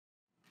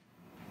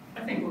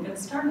I think we'll get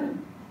started.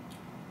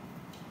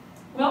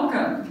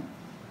 Welcome.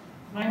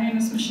 My name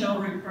is Michelle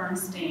Root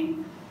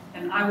Bernstein,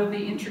 and I will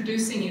be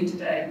introducing you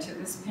today to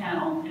this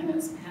panel and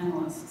its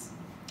panelists.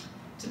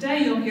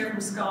 Today you'll hear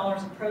from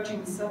scholars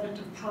approaching the subject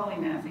of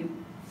polymathy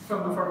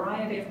from a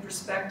variety of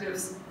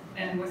perspectives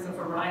and with a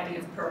variety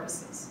of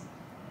purposes.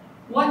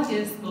 What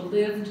is the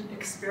lived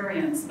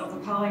experience of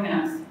the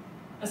polymath,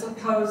 as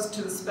opposed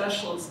to the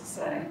specialist,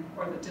 say,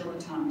 or the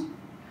dilettante?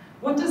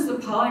 What does the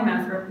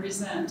polymath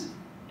represent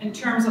in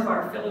terms of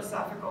our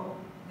philosophical,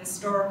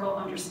 historical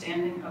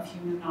understanding of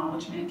human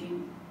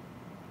knowledge-making?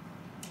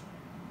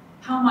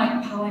 How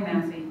might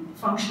polymathy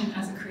function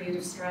as a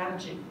creative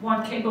strategy,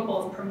 one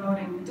capable of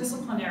promoting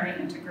disciplinary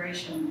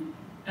integration,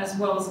 as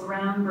well as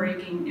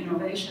groundbreaking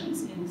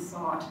innovations in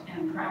thought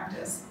and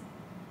practice?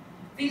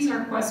 These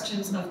are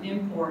questions of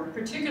import,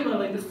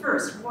 particularly the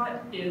first,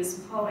 what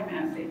is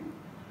polymathy?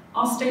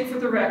 I'll state for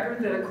the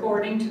record that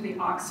according to the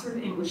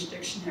Oxford English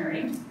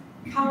Dictionary,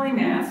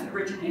 polymath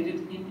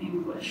originated in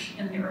English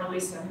in the early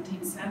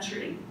 17th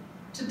century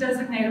to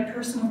designate a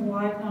person of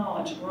wide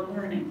knowledge or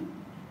learning.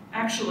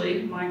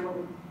 Actually,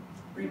 Michael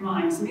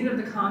reminds me that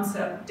the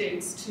concept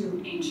dates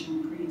to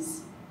ancient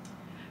Greece.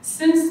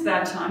 Since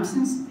that time,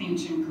 since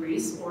ancient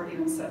Greece, or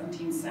even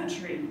 17th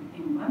century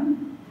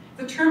England,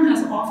 the term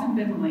has often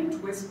been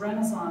linked with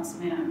Renaissance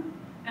man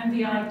and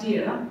the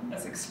idea,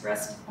 as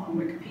expressed on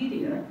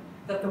Wikipedia,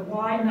 that the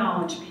wide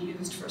knowledge be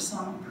used for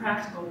some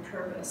practical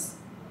purpose.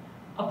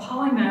 A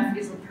polymath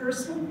is a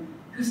person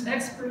whose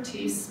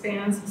expertise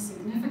spans a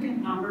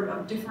significant number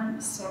of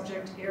different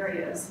subject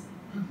areas,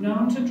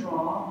 known to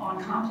draw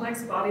on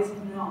complex bodies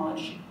of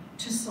knowledge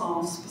to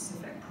solve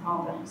specific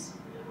problems.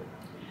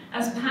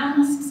 As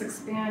panelists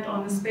expand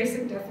on this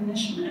basic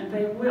definition, and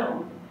they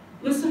will,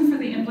 listen for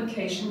the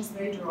implications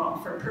they draw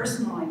for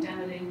personal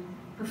identity,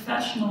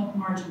 professional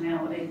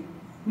marginality,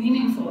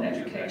 meaningful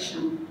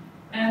education,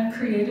 and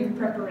creative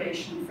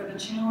preparation for the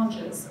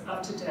challenges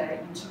of today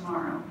and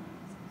tomorrow.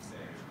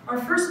 Our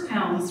first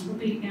panelist will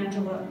be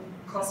Angela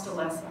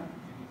Costolessa.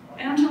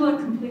 Angela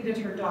completed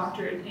her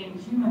doctorate in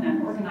human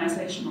and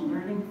organizational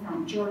learning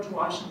from George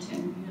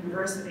Washington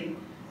University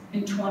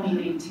in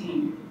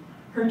 2018.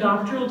 Her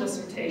doctoral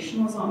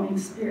dissertation was on the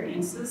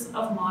experiences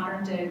of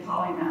modern-day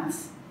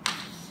polymaths.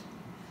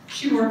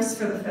 She works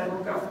for the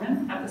federal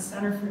government at the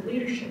Center for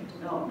Leadership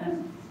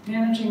Development,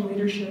 managing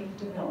leadership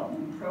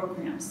development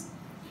programs.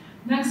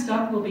 Next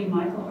up will be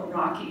Michael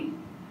Araki.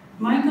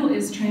 Michael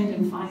is trained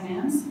in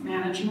finance,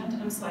 management,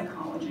 and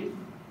psychology,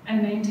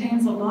 and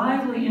maintains a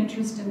lively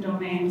interest in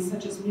domains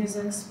such as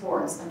music,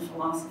 sports, and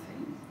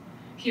philosophy.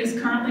 He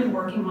is currently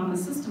working on the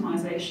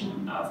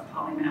systemization of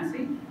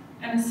polymathy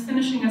and is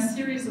finishing a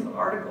series of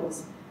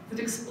articles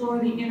that explore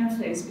the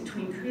interface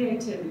between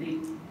creativity,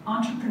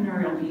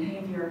 entrepreneurial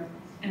behavior,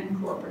 and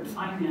corporate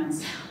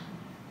finance.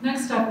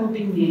 Next up will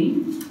be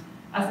me.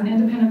 As an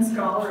independent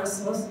scholar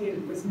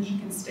associated with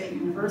Michigan State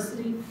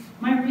University,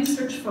 my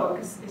research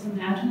focus is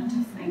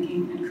imaginative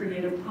thinking and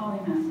creative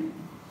polymathy.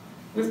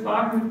 With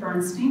Bob Root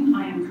Bernstein,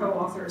 I am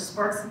co-author of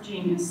Sparks of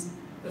Genius,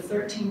 the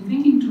 13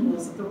 thinking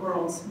tools of the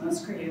world's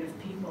most creative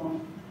people.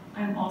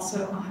 I am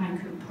also a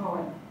haiku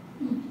poet.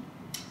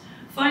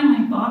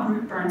 Finally, Bob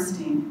Root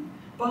Bernstein.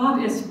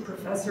 Bob is a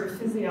professor of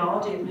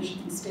physiology at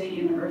Michigan State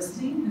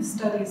University who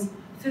studies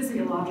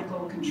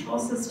physiological control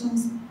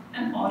systems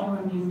and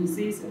autoimmune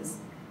diseases,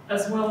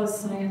 as well as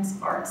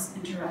science-arts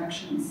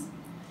interactions.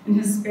 In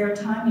his spare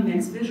time, he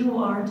makes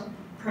visual art,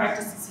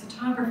 practices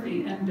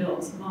photography, and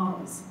builds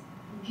models.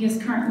 He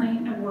is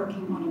currently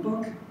working on a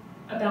book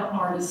about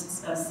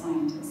artists as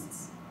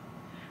scientists.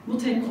 We'll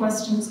take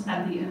questions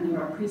at the end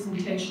of our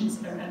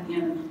presentations, or at the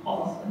end of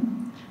all of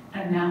them.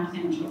 And now,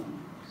 Angela.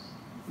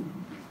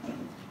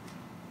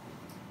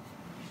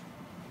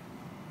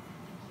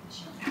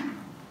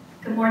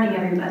 Good morning,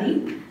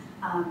 everybody.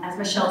 As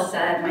Michelle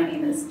said, my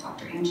name is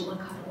Dr. Angela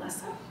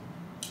Costolessa.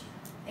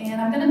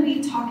 And I'm going to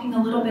be talking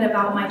a little bit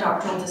about my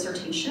doctoral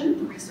dissertation,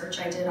 the research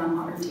I did on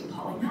modern-day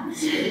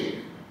polymaths.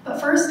 But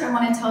first, I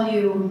want to tell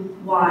you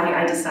why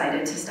I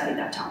decided to study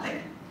that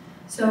topic.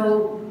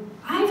 So,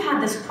 I've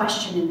had this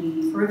question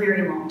in me for a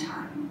very long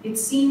time. It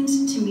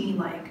seemed to me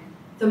like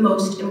the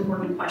most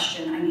important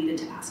question I needed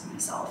to ask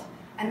myself.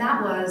 And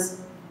that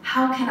was,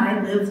 how can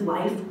I live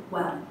life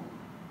well?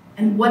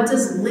 And what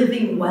does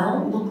living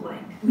well look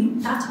like? I mean,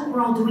 that's what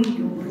we're all doing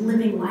here. We're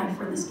living life.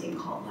 We're in this game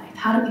called life.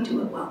 How do we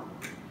do it well?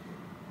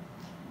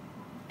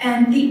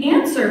 And the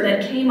answer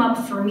that came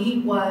up for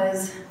me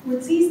was, well,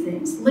 it's these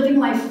things. Living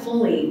life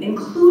fully,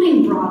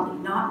 including broadly,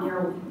 not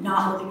narrowly,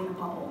 not living in a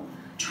bubble.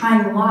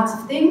 Trying lots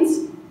of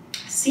things,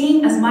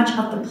 seeing as much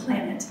of the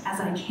planet as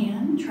I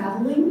can,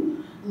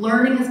 traveling,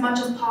 learning as much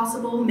as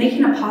possible,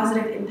 making a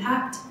positive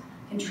impact,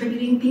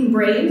 contributing, being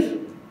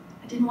brave.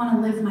 I didn't want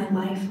to live my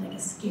life like a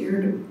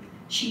scared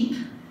sheep.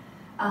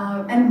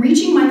 And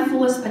reaching my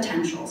fullest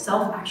potential,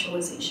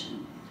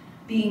 self-actualization.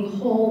 Being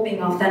whole,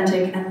 being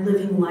authentic, and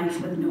living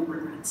life with no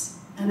regrets.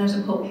 And there's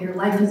a quote here,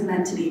 life is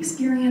meant to be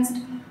experienced,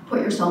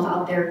 put yourself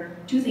out there,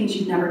 do things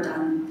you've never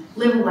done,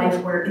 live a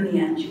life where in the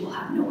end you will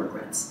have no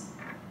regrets.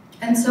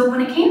 And so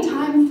when it came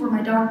time for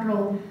my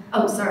doctoral,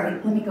 oh, sorry,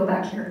 let me go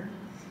back here.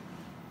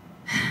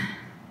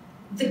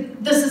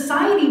 The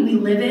society we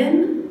live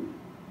in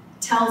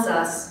tells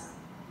us,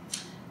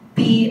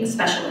 be a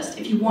specialist.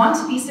 If you want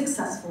to be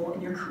successful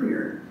in your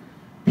career,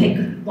 pick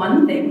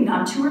one thing,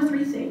 not 2 or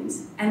 3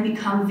 things, and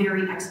become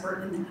very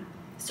expert in that.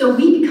 So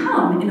we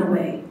become, in a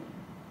way,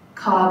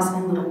 cogs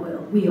in little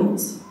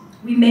wheels.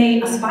 We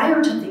may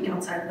aspire to think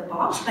outside of the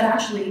box, but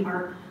actually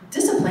our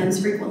disciplines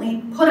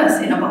frequently put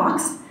us in a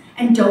box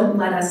and don't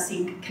let us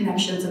seek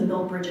connections and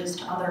build bridges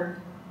to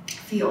other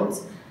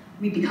fields.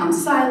 We become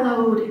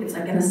siloed. It's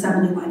like an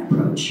assembly line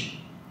approach.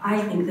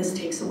 I think this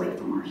takes away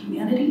from our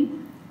humanity,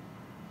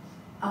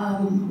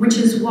 which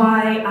is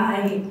why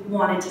I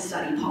wanted to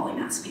study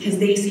polymaths, because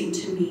they seem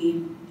to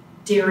be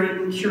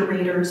daring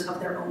curators of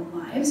their own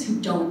lives who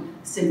don't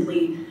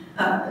simply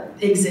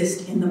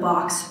exist in the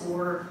box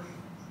or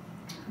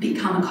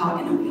become a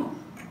cog in a wheel.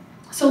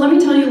 So let me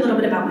tell you a little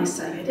bit about my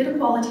study. I did a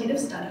qualitative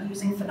study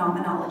using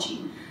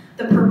phenomenology.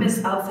 The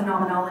purpose of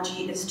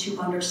phenomenology is to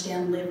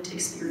understand lived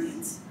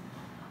experience.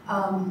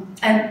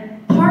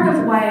 And part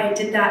of why I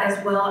did that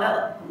as well,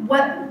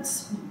 what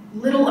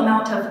little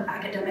amount of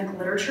academic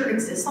literature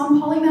exists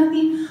on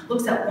polymathy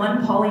looks at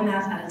one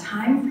polymath at a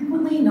time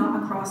frequently,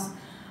 not across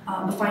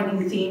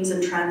finding themes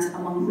and trends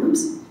among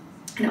groups.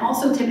 And it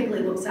also typically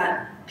looks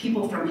at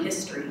people from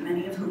history,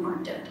 many of whom are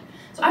dead.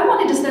 So I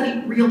wanted to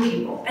study real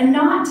people, and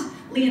not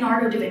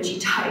Leonardo da Vinci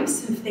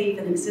types, if they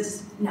even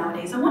exist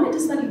nowadays. I wanted to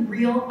study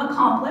real,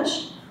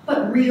 accomplished,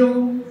 but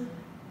real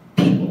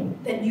people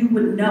that you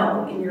would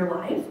know in your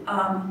life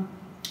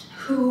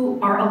who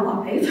are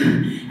alive,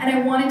 and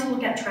I wanted to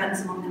look at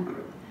trends among that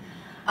group.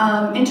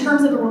 In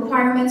terms of the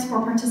requirements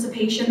for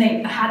participation,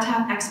 they had to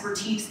have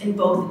expertise in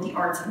both the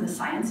arts and the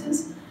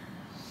sciences.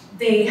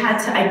 They had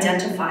to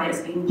identify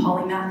as being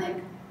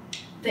polymathic.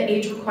 The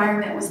age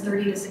requirement was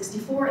 30 to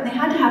 64, and they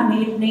had to have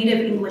native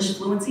English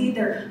fluency.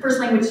 Their first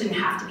language didn't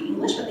have to be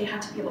English, but they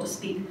had to be able to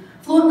speak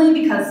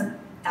fluently, because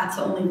that's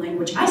the only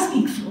language I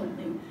speak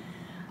fluently.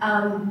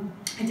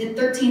 I did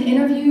 13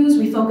 interviews.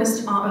 We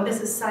focused on,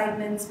 this is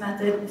Seidman's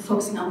method,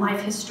 focusing on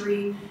life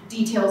history,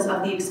 details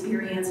of the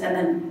experience, and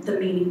then the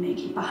meaning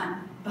making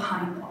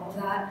behind all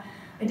of that.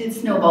 I did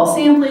snowball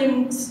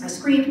samplings. I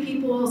screened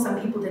people.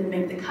 Some people didn't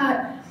make the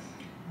cut.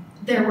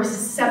 There were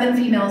 7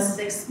 females,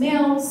 6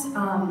 males.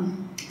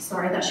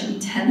 Sorry, that should be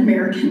 10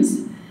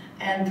 Americans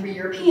and 3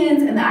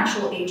 Europeans, and the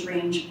actual age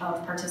range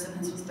of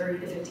participants was 30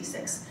 to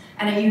 56.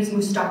 And I used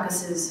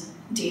Moustakis'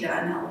 data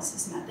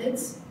analysis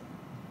methods.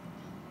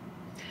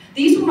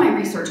 These were my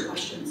research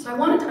questions. So I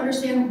wanted to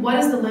understand, what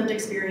is the lived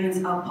experience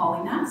of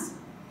polymaths?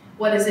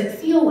 What does it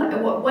feel like?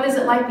 What is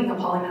it like being a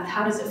polymath?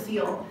 How does it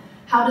feel?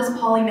 How does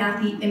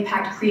polymathy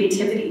impact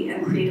creativity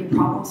and creative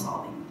problem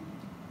solving?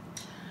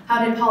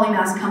 How did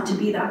polymaths come to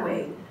be that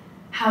way?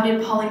 How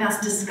did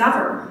polymaths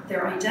discover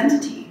their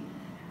identity?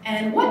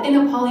 And what in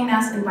a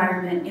polymath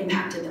environment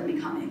impacted them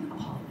becoming a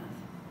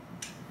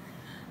polymath?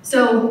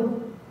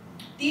 So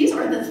these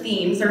are the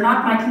themes. They're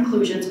not my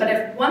conclusions,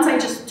 but once I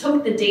just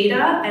took the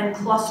data and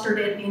clustered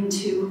it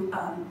into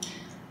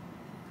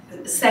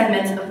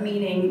segments of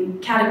meaning,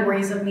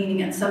 categories of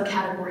meaning, and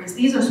subcategories,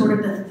 these are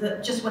sort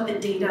of just what the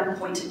data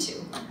pointed to.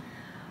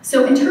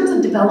 So in terms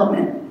of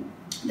development,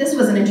 this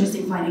was an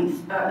interesting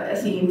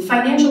theme.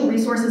 Financial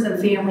resources and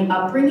family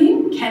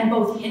upbringing can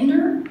both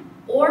hinder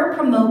or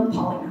promote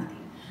polymathy.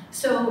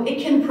 So it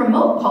can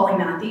promote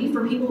polymathy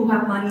for people who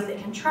have money. They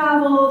can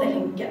travel, they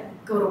can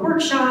go to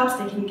workshops,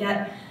 they can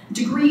get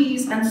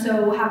degrees, and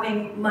so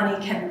having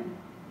money can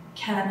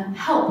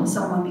help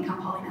someone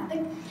become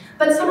polymathic.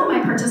 But some of my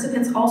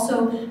participants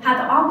also had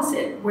the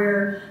opposite,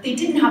 where they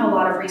didn't have a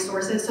lot of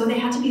resources, so they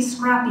had to be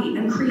scrappy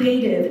and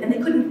creative, and they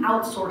couldn't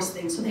outsource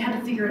things, so they had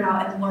to figure it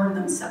out and learn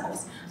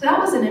themselves. So that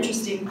was an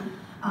interesting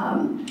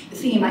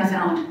theme I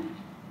found.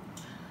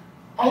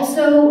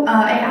 Also,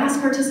 I asked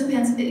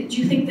participants, do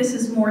you think this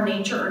is more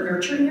nature or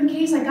nurture in your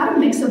case? I got a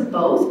mix of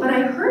both, but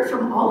I heard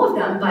from all of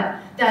them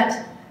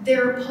that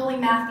their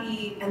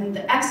polymathy and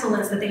the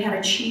excellence that they had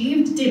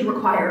achieved did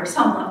require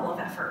some level of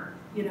effort,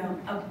 you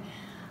know.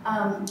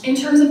 In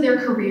terms of their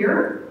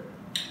career,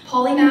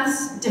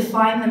 polymaths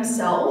define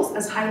themselves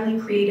as highly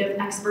creative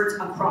experts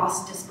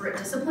across disparate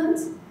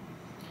disciplines.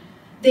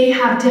 They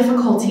have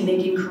difficulty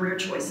making career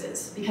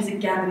choices because,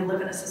 again, we live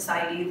in a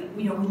society that,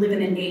 we live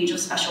in an age of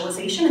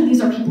specialization, and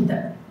these are people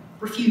that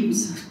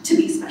refuse to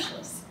be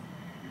specialists.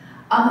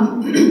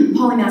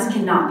 Polymaths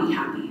cannot be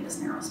happy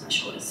as narrow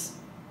specialists.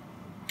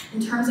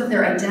 In terms of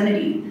their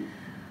identity,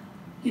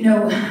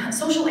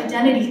 social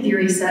identity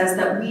theory says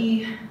that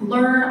we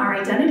learn our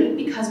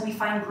identity because we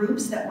find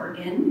groups that we're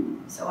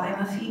in. So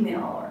I'm a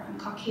female, or I'm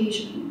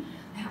Caucasian,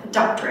 I have a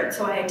doctorate,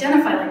 so I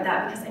identify like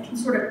that because I can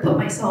sort of put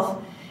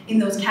myself in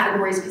those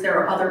categories because there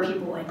are other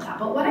people like that.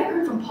 But what I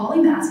heard from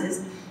polymaths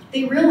is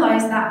they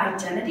realized that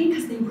identity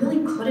because they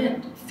really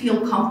couldn't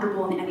feel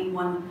comfortable in any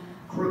one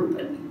group,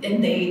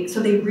 so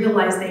they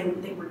realized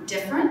they were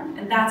different,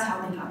 and that's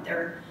how they got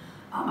their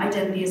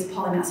identity as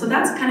polymath. So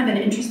that's kind of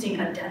an interesting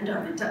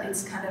addendum.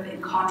 It's kind of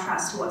in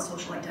contrast to what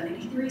social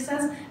identity theory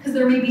says, because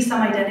there may be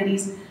some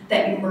identities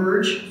that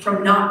emerge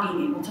from not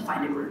being able to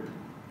find a group.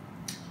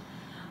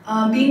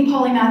 Being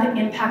polymathic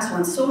impacts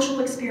one's social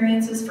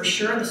experiences, for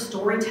sure, the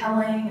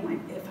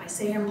storytelling. If I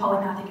say I'm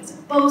polymathic, is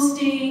it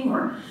boasting,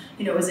 or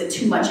is it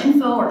too much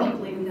info? Are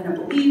people even going to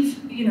believe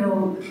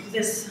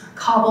this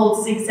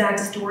cobbled zigzag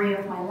story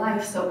of my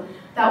life? So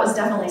that was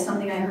definitely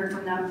something I heard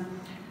from them.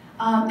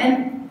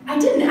 And I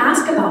didn't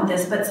ask about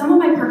this, but some of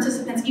my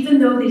participants, even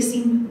though they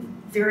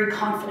seem very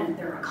confident,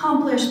 they're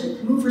accomplished,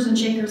 they're movers and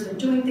shakers, they're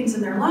doing things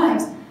in their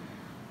lives,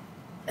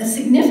 a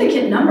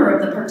significant number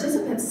of the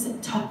participants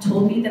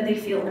told me that they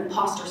feel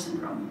imposter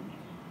syndrome.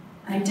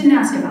 And I didn't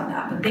ask about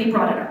that, but they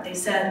brought it up. They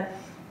said,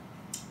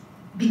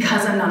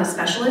 because I'm not a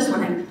specialist,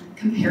 when I'm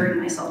comparing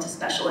myself to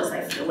specialists,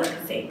 I feel like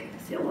a fake. I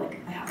feel like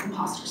I have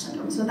imposter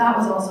syndrome. So that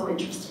was also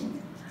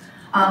interesting.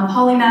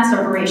 Polymaths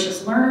are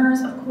voracious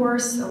learners, of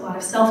course. A lot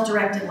of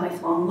self-directed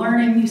lifelong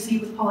learning you see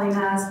with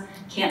polymaths.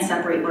 Can't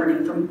separate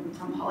learning from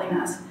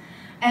polymaths.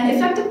 And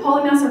effective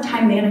polymaths are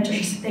time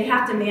managers. They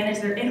have to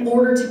manage in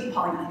order to be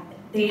polymath,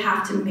 they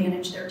have to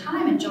manage their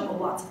time and juggle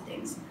lots of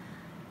things.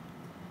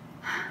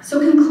 So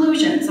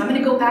conclusions. I'm going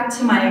to go back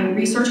to my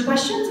research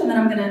questions, and then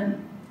I'm going to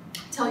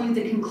tell you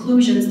the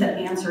conclusions that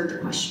answered the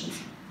questions.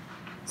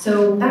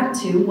 So back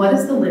to, what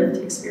is the lived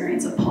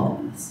experience of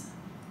polymaths?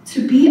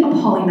 To be a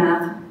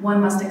polymath, one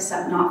must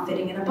accept not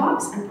fitting in a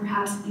box and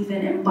perhaps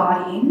even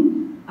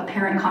embodying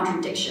apparent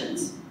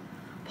contradictions.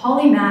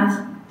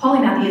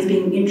 Polymathy is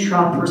being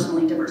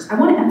intrapersonally diverse. I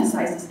want to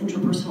emphasize this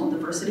intrapersonal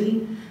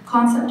diversity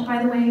concept,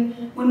 by the way.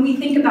 When we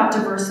think about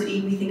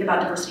diversity, we think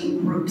about diversity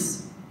in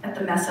groups at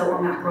the meso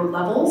or macro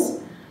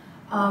levels.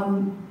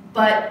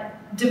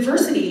 But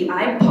diversity,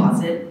 I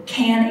posit,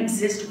 can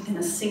exist within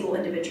a single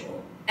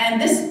individual. And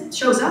this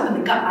shows up in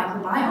the gut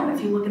microbiome.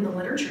 If you look in the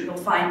literature, you'll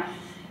find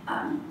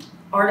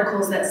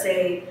articles that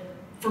say,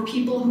 for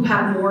people who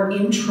have more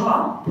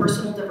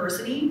intrapersonal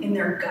diversity in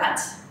their gut,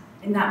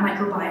 in that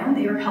microbiome,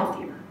 they are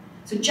healthier.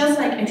 So just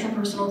like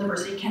intrapersonal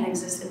diversity can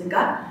exist in the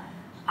gut,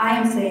 I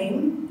am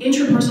saying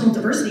intrapersonal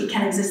diversity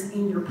can exist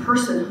in your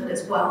personhood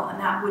as well, and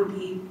that would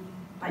be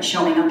by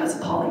showing up as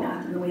a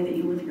polymath in the way that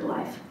you live your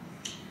life.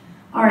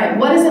 All right,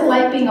 what is it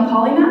like being a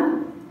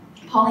polymath?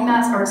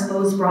 Polymaths are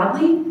exposed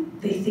broadly.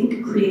 They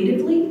think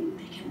creatively.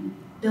 They can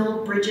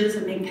build bridges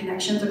and make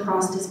connections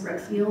across disparate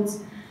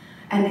fields,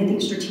 and they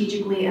think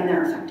strategically, and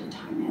they're effective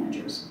time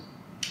managers.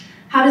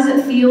 How does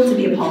it feel to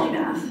be a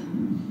polymath?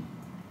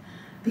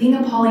 Being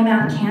a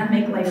polymath can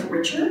make life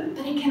richer,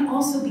 but it can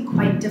also be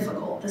quite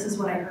difficult. This is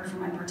what I heard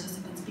from my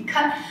participants.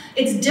 Because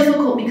it's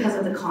difficult because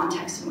of the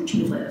context in which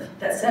we live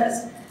that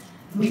says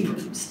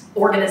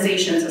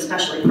organizations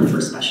especially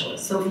prefer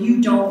specialists. So if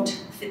you don't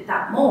fit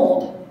that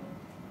mold,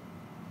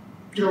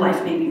 your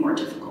life may be more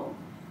difficult.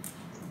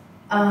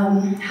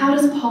 How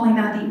does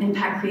polymathy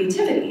impact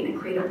creativity and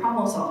creative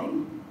problem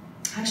solving?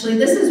 Actually,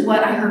 this is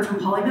what I heard from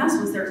polymaths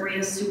was their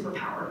greatest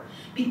superpower.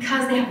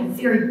 Because they have a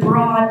very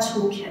broad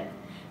toolkit,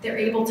 they're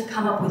able to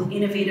come up with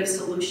innovative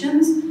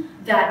solutions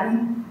that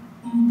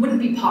wouldn't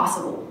be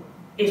possible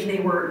if they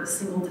were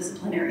single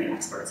disciplinary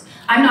experts.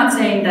 I'm not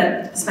saying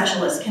that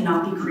specialists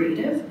cannot be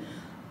creative.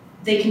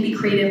 They can be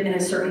creative in a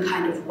certain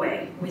kind of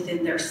way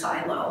within their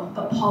silo,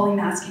 but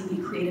polymaths can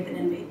be creative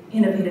and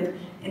innovative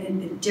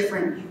in a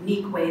different,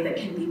 unique way that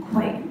can be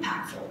quite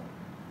impactful.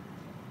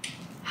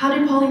 How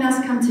did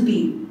polymaths come to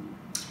be?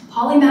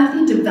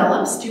 Polymathy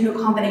develops due to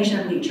a combination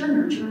of nature,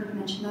 nurture, I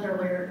mentioned that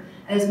earlier,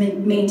 and is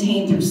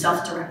maintained through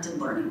self-directed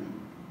learning.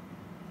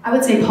 I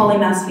would say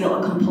polymaths feel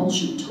a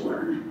compulsion to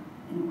learn,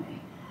 in a way.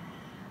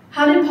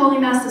 How did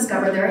polymaths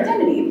discover their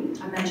identity?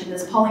 I mentioned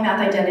this, polymath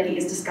identity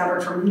is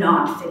discovered from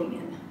not fitting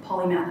in.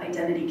 Polymath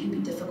identity can be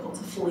difficult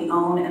to fully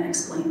own and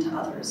explain to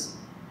others.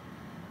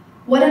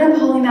 What in a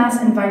polymath's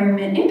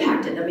environment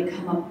impacted them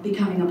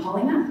becoming a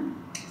polymath?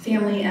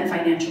 Family and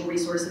financial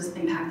resources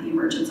impact the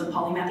emergence of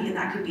polymathy, and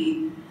that could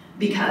be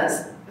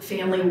because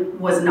family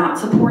was not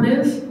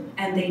supportive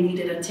and they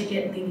needed a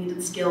ticket, they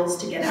needed skills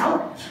to get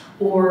out,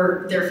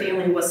 or their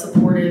family was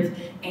supportive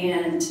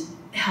and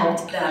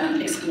helped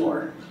them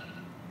explore.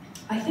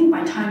 I think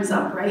my time's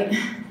up, right?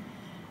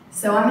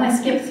 So I'm gonna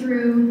skip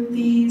through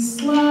these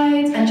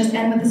slides and just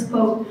end with this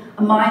quote,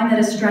 "A mind that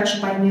is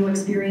stretched by new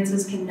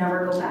experiences can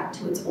never go back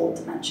to its old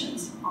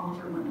dimensions."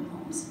 Oliver Wendell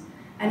Holmes.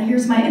 And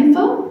here's my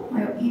info,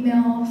 my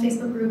email,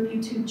 Facebook group,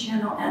 YouTube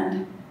channel,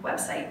 and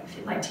website if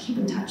you'd like to keep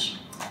in touch.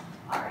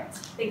 All right,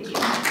 thank you.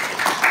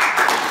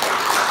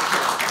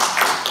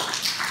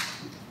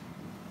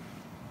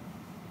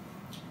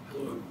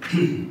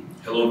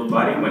 Hello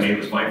everybody, my name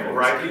is Michael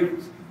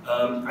Reicke.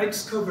 I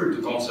discovered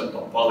the concept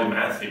of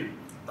polymathy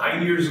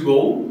 9 years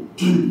ago,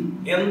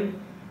 and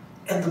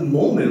at the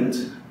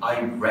moment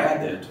I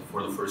read it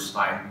for the first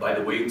time. By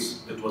the way,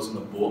 it was in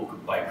a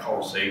book by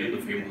Carl Sagan,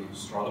 the famous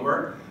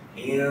astronomer,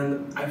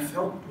 and I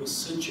felt it was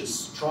such a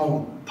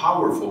strong,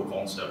 powerful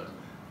concept,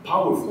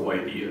 powerful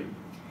idea.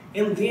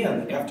 And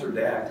then after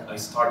that, I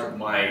started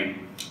my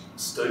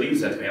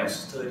studies,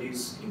 advanced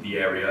studies in the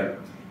area,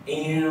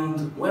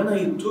 And when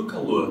I took a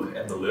look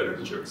at the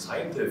literature,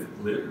 scientific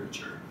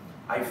literature,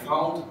 I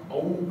found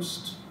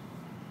almost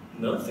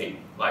nothing.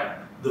 Like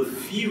the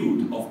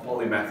field of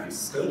polymathy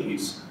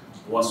studies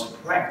was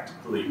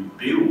practically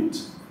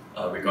built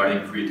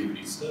regarding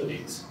creativity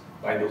studies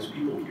by those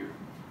people here.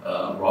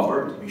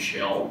 Robert,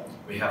 Michel,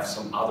 we have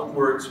some other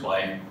works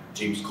by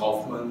James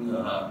Kaufman,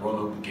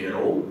 Ronald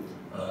Guerrero,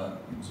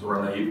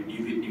 Zorana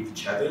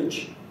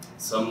Ivchevich,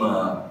 some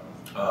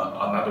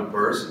another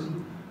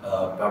person,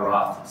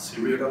 Barath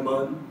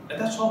Siriraman,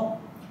 and that's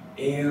all.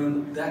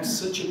 And that's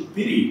such a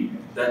pity,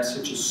 that's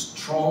such a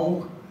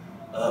strong,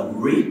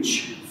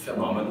 rich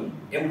phenomenon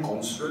and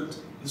construct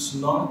is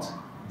not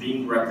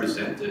being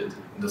represented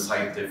in the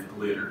scientific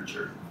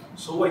literature.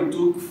 So I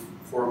took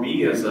for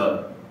me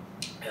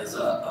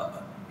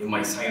in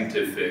my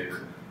scientific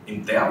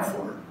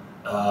endeavor,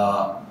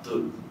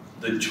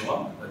 the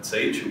job, let's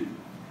say, to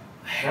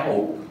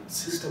help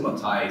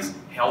systematize,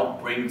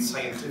 help bring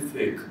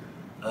scientific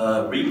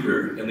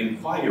rigor and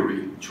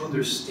inquiry to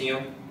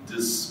understand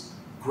this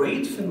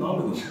great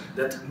phenomenon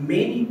that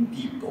many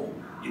people,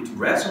 it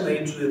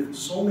resonates with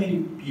so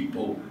many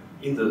people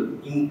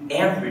in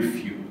every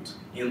field,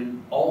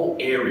 in all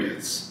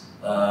areas,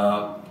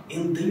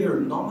 and they are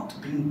not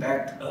being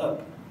backed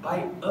up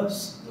by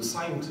us, the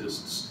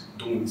scientists,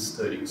 doing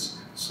studies.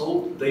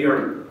 So they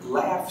are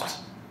left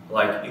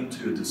like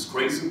into this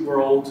crazy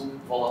world,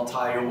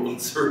 volatile,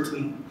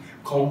 uncertain,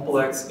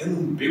 complex, and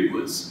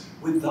ambiguous,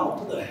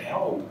 without the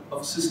help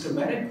of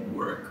systematic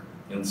work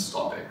in this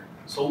topic.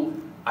 So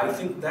I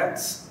think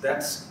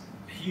that's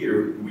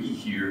here, we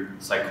here,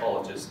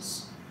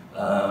 psychologists,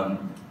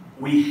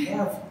 we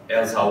have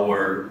as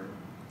our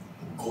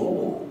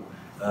goal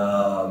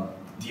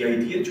the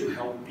idea to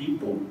help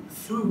people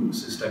through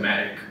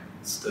systematic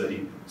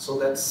study. So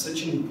that's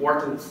such an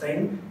important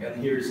thing, and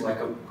here's like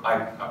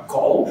a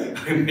call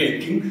I'm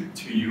making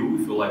to you.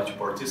 If you'd like to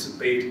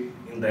participate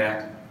in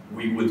that,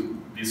 we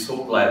would be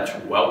so glad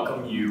to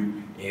welcome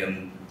you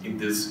in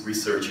this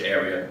research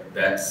area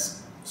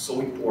that's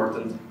so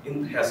important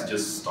and has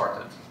just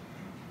started.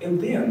 And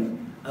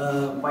then,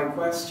 my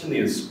question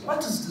is,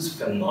 what is this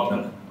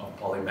phenomenon of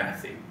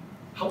polymathy?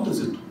 How does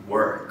it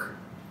work?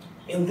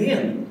 And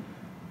then,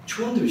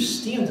 to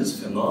understand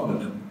this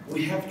phenomenon,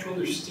 we have to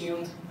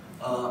understand,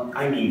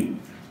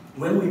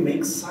 when we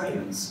make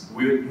science,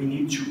 we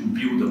need to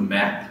build a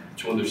map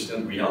to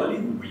understand reality.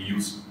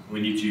 We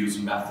need to use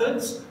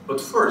methods, but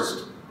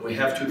first, we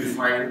have to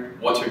define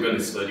what you're going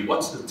to study,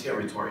 what's the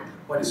territory,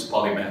 what is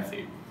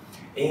polymathy.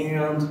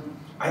 And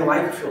I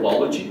like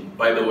philology.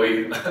 By the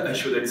way, I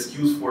should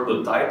excuse for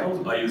the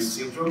title, I use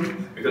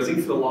syndrome, because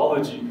in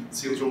philology,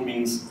 syndrome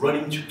means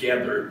running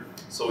together.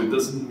 So it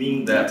doesn't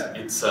mean that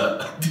it's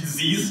a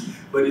disease,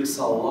 but it's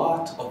a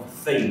lot of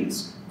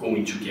things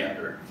going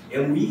together.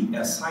 And we,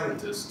 as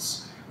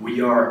scientists,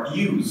 we are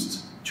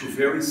used to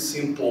very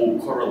simple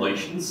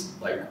correlations,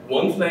 like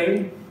one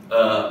thing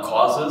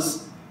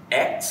causes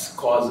X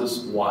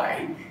causes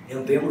Y,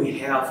 and then we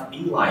have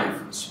in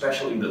life,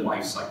 especially in the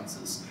life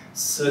sciences,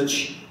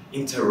 such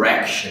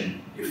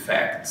interaction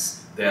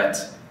effects that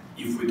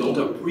if we don't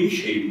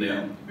appreciate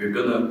them, we're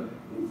gonna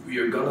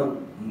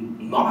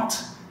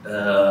not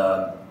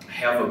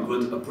have a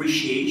good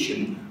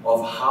appreciation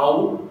of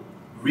how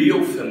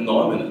real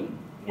phenomenon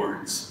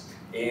works.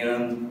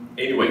 And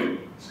anyway,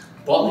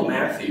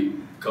 polymathy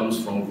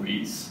comes from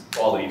Greece.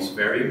 Poly is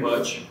very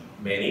much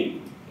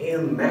many,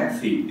 and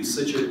mathy is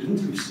such an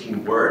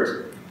interesting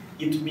word.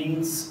 It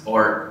means,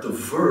 or the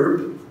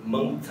verb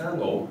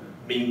mantano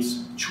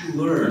means to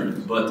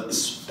learn, but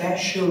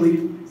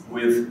especially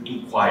with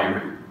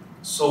inquiry.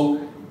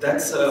 So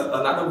that's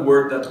another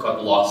word that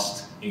got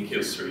lost in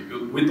history.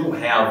 We don't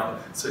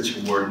have such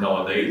a word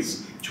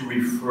nowadays to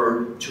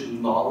refer to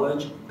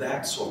knowledge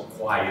that's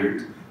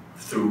acquired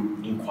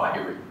through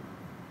inquiry.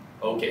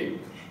 Okay,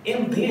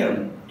 and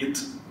then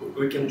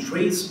we can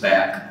trace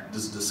back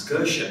this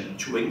discussion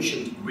to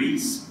ancient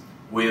Greece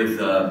with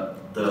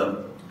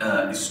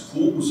the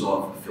schools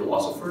of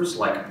philosophers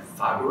like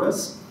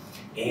Pythagoras,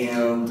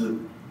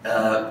 and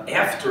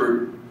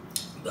after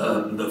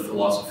the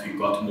philosophy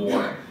got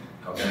more,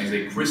 how can I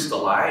say,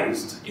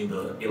 crystallized in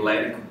the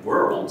Hellenic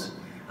world,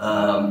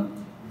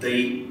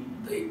 the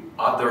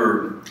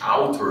other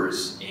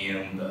authors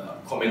and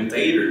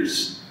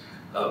commentators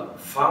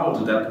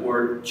found that there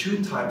were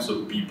two types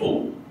of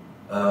people,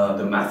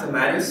 the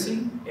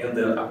mathematici and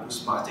the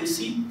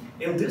acousmatici,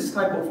 and this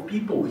type of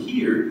people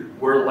here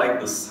were like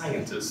the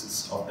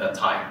scientists of that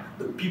time,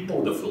 the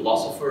people, the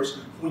philosophers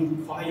who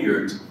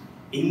inquired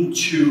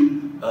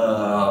into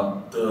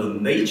the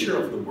nature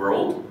of the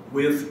world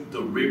with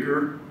the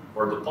rigor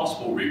or the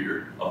possible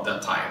rigor of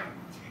that time.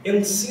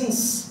 And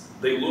since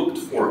they looked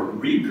for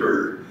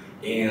rigor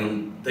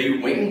and they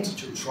went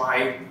to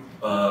try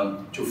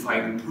to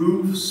find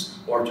proofs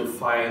or to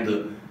find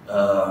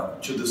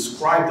to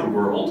describe the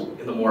world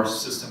in a more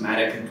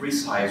systematic and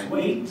precise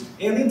way,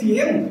 and in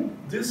the end,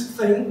 this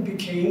thing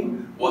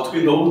became what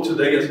we know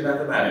today as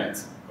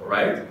mathematics, all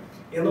right?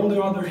 And on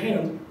the other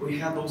hand, we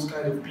had those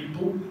kind of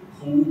people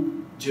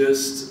who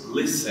just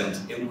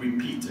listened and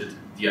repeated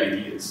the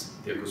ideas,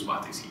 the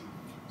acousmatics.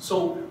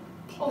 So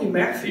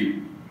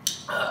polymathy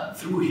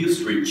through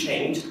history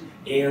changed,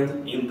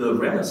 and in the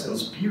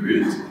Renaissance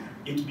period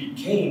it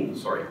became,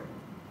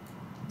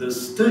 the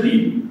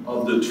study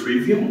of the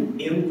trivium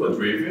and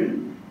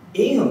quadrivium,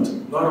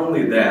 and not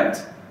only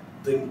that,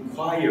 the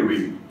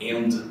inquiry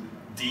and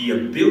the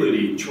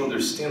ability to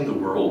understand the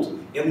world.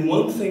 And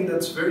one thing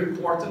that's very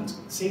important,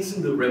 since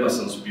in the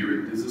Renaissance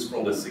period, this is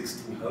from the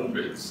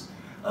 1600s,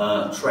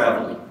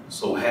 traveling,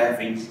 so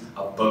having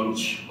a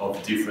bunch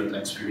of different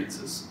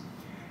experiences.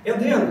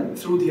 And then,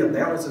 through the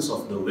analysis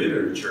of the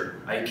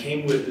literature, I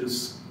came with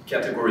these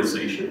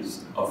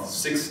categorizations of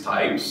 6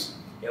 types,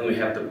 and we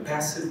have the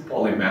passive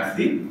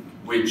polymathy,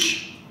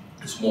 which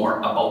is more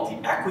about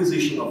the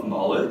acquisition of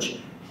knowledge.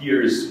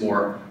 Here is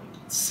more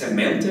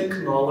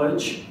semantic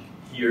knowledge.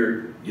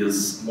 Here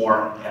is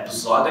more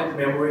episodic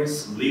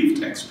memories,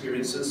 lived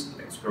experiences,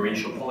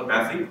 experiential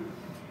polymathy.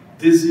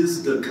 This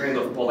is the kind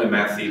of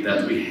polymathy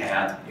that we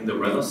had in the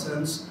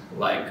Renaissance,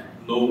 like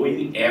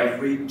knowing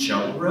every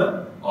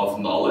genre of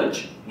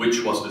knowledge,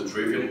 which was the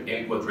trivium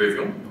and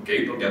quadrivium.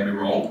 Okay, don't get me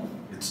wrong,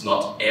 it's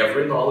not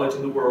every knowledge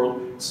in the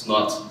world, it's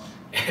not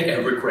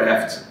every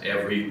craft,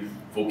 every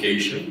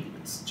vocation,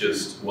 it's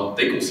just what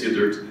they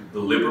considered the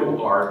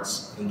liberal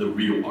arts and the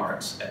real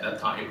arts at that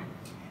time.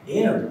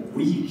 And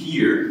we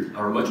here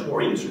are much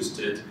more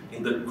interested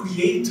in the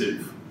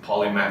creative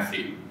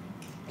polymathy,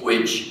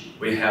 which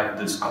we have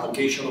this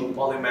avocational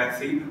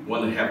polymathy,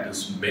 when we have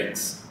this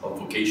mix of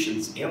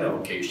vocations and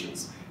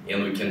avocations,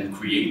 and we can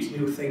create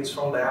new things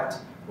from that.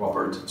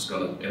 Robert is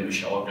and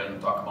Michelle are going to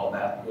talk about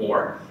that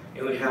more.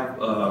 And we have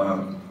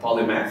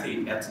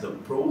polymathy at the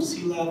pro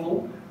C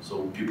level,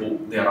 so people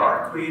that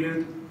are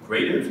creative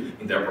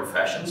in their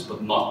professions,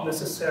 but not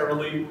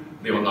necessarily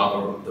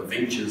Leonardo da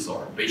Vinci's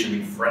or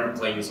Benjamin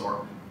Franklin's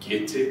or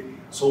Goethe.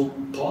 So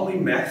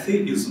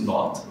polymathy is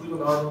not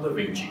Leonardo da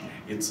Vinci.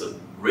 It's a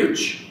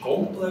rich,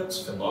 complex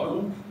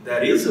phenomenon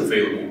that is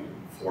available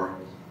for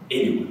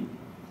anyone.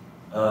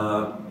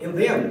 And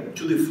then,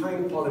 to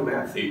define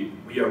polymathy,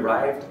 we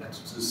arrived at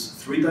these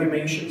 3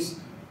 dimensions.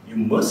 You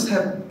must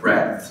have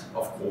breadth,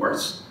 of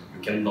course.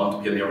 You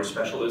cannot be a narrow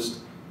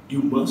specialist.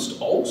 You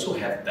must also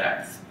have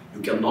depth.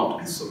 You cannot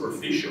be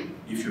superficial.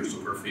 If you're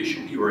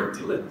superficial, you're a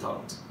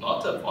dilettante,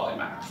 not a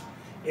polymath.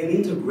 And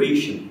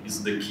integration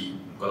is the key.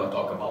 I'm going to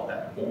talk about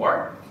that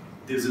more.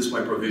 This is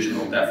my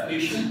provisional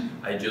definition.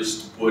 I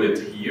just put it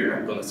here.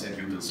 I'm going to send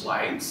you the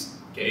slides,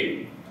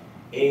 okay?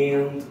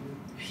 And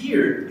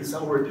here is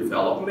our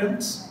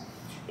development.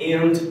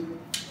 And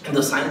in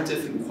the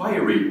scientific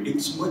inquiry,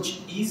 it's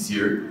much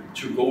easier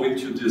to go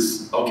into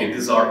this. Okay,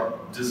 this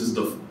is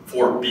the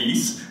 4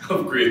 P's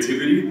of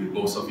creativity.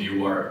 Most of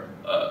you are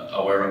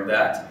aware of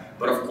that.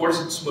 But of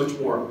course,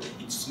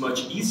 it's much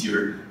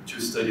easier to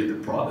study the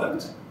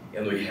product.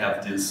 And we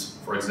have this,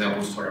 for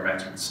example,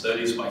 storymetric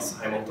studies by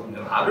Simonton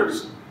and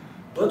others.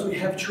 But we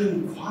have to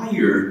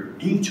inquire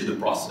into the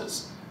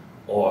process,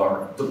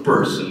 or the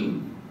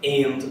person,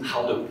 and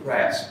how the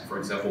press, for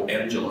example,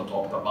 Angela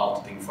talked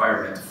about the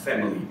environment,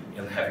 family,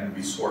 and having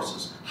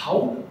resources.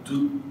 How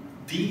do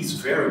these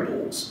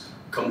variables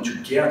come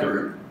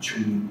together to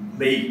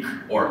make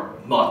or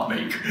not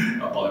make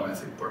a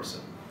polymathic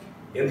person?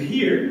 And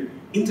here,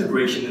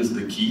 integration is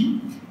the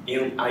key,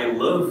 and I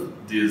love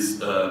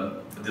this,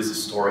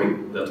 this story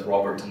that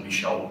Robert and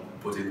Michelle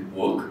put in the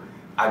book.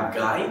 A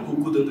guy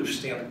who could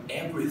understand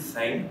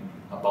everything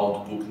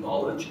about book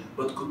knowledge,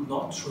 but could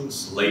not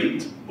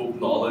translate book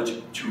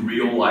knowledge to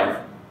real-life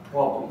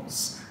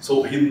problems.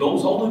 So he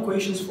knows all the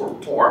equations for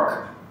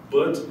torque,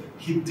 but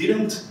he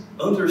didn't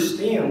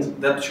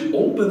understand that to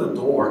open a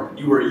door,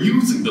 you are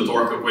using the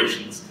torque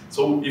equations.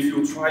 So if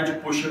you try to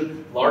push a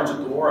large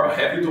door, a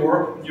heavy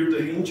door, near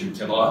the hinge, you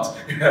cannot.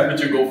 You have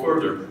to go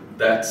further.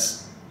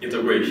 That's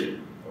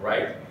integration, all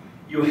right?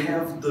 You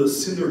have the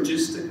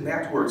synergistic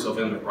networks of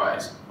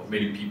enterprise, of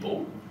many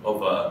people,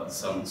 of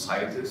some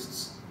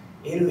scientists.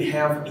 And we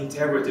have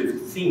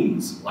integrative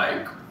themes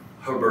like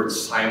Herbert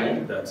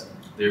Simon, that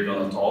they're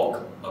going to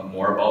talk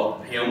more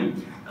about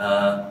him,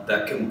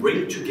 that can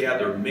bring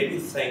together many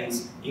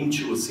things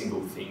into a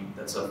single theme.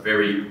 That's a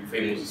very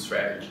famous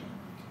strategy.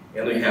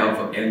 And we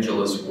have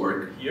Angela's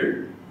work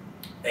here.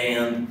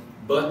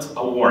 But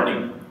a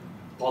warning,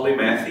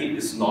 polymathy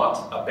is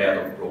not a bed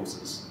of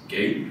roses,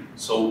 okay?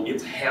 So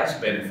it has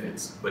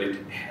benefits, but it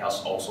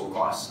has also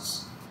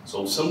costs.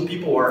 So some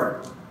people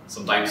are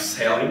sometimes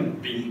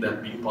selling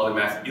that being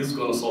polymath is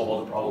going to solve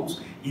all the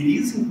problems. It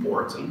is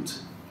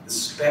important,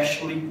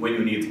 especially when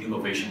you need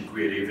innovation,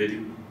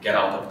 creativity, get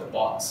out of the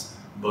box.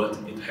 But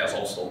it has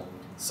also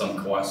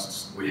some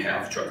costs. We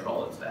have to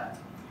acknowledge that.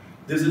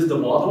 This is the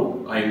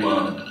model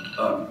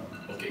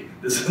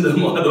this is the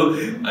model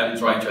I'm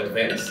trying to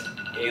advance,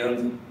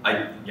 and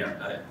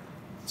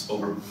it's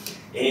over.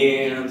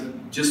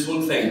 And just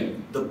one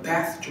thing, the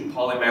path to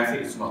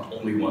polymathy is not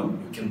only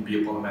one. You can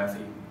be a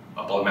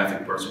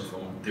polymathic person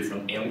from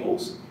different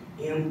angles.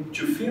 And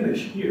to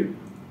finish here,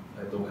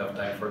 I don't have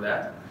time for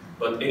that,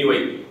 but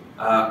anyway,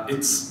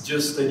 It's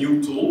just a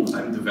new tool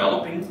I'm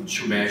developing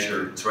to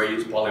measure trait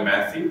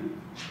polymathy,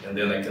 and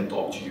then I can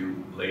talk to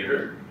you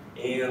later.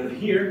 And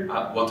here,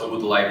 what I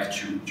would like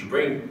to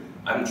bring,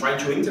 I'm trying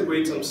to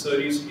integrate some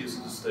studies. It's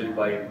a study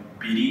by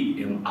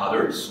Piri and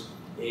others,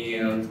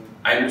 and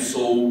I'm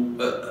so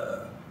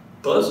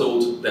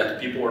puzzled that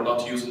people are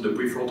not using the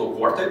prefrontal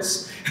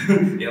cortex,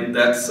 and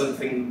that's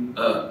something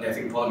I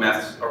think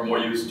polymaths are more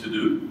used to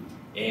do.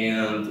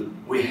 And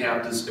we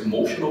have this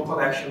emotional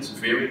connections,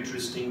 very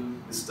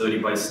interesting study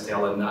by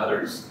Stella and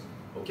others,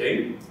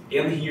 okay?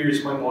 And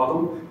here's my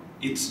model.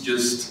 It's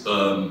just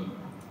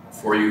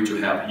for you to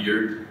have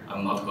here.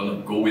 I'm not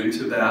gonna go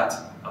into that.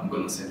 I'm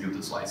gonna send you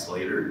the slides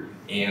later.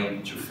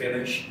 And to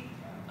finish,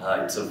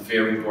 it's a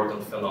very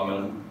important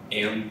phenomenon,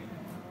 and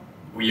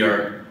we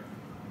are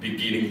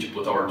beginning to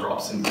put our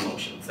drops in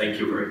function. Thank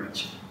you very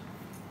much.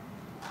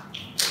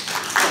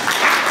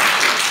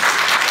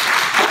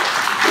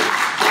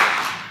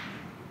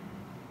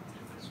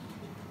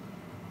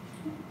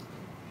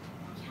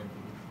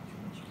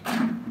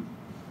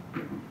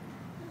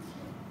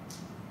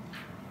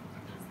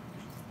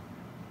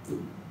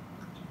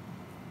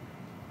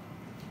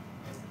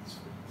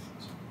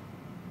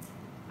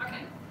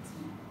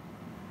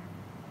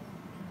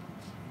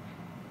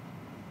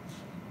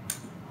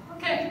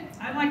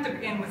 I'd like to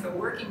begin with a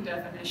working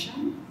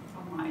definition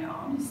of my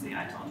own. You see,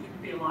 I told you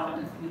there'd be a lot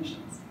of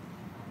definitions.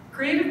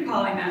 Creative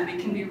polymathy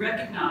can be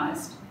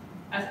recognized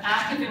as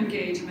active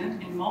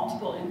engagement in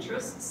multiple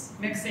interests,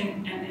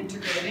 mixing and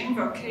integrating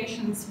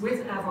vocations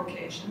with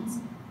avocations,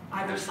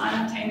 either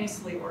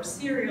simultaneously or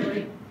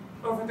serially,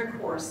 over the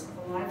course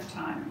of a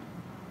lifetime.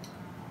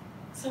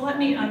 So let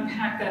me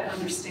unpack that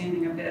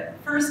understanding a bit.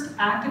 First,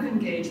 active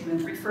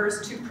engagement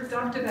refers to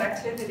productive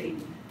activity.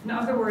 In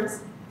other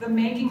words, the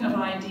making of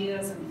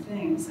ideas and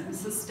things in a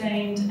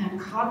sustained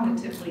and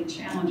cognitively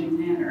challenging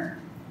manner.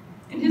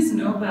 In his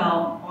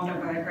Nobel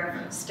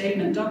autobiographical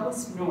statement,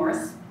 Douglas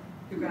North,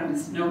 who got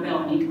his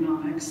Nobel in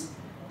economics,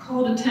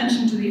 called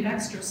attention to the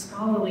extra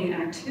scholarly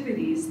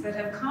activities that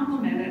have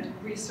complemented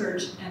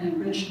research and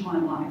enriched my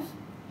life.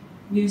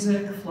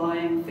 Music,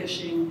 flying,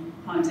 fishing,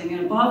 hunting,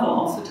 and above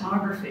all,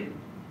 photography.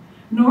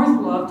 North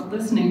loved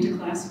listening to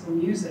classical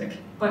music,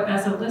 but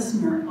as a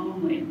listener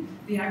only.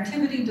 The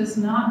activity does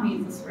not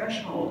meet the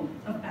threshold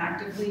of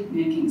actively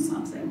making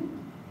something.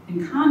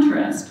 In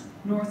contrast,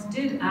 North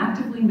did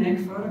actively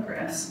make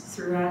photographs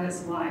throughout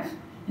his life.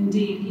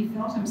 Indeed, he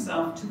felt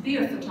himself to be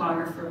a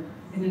photographer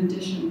in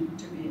addition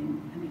to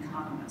being an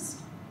economist.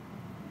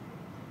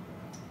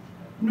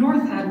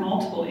 North had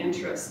multiple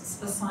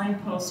interests, a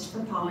signpost for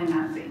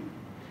polymathy.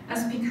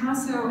 As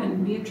Picasso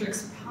and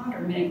Beatrix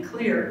Potter made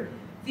clear,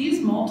 these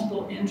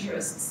multiple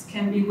interests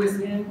can be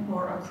within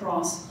or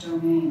across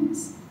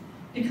domains.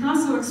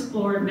 Picasso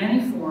explored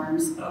many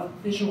forms of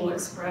visual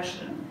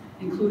expression,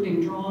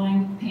 including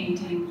drawing,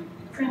 painting,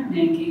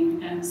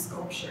 printmaking, and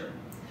sculpture.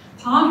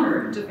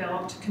 Potter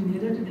developed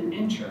committed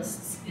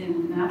interests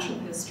in natural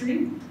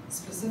history,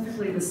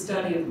 specifically the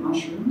study of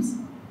mushrooms,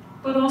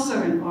 but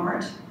also in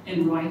art,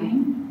 in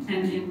writing,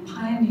 and in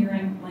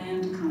pioneering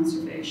land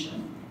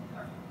conservation.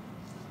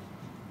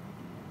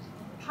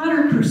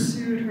 Potter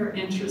pursued her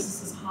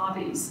interests as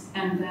hobbies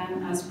and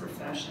then as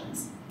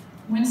professions.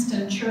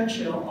 Winston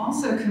Churchill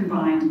also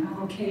combined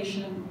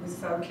avocation with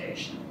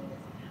vocation.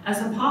 As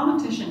a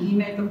politician, he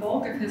made the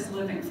bulk of his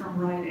living from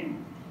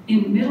writing.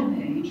 In middle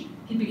age,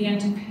 he began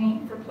to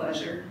paint for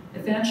pleasure,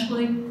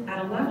 eventually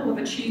at a level of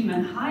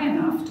achievement high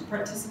enough to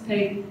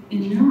participate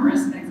in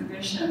numerous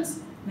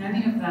exhibitions,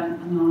 many of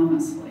them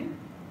anonymously.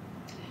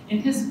 In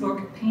his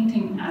book,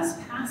 Painting as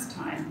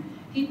Pastime,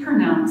 he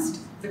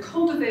pronounced, "The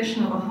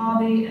cultivation of a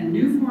hobby and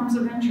new forms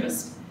of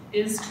interest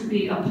is to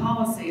be a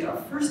policy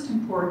of first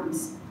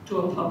importance to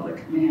a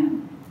public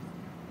man."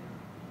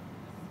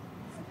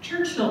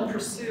 Churchill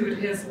pursued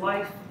his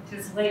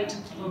late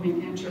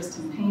blooming interest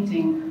in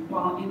painting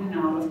while in and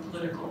out of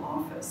political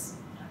office.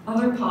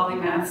 Other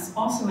polymaths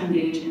also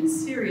engage in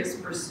serious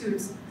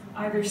pursuits,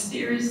 either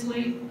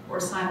seriously or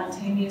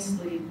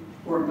simultaneously,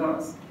 or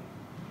both.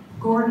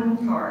 Gordon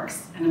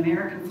Parks, an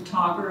American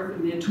photographer of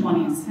the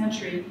mid-20th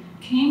century,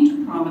 came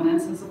to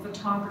prominence as a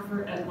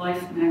photographer at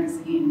Life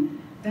magazine,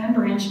 then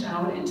branched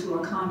out into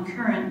a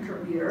concurrent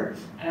career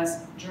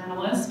as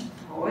journalist,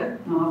 poet,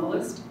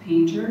 novelist,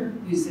 painter,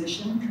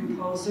 musician,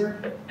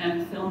 composer,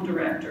 and film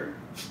director.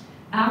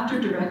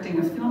 After directing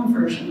a film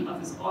version of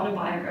his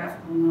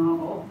autobiographical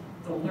novel,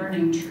 The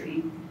Learning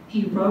Tree,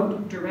 he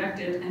wrote,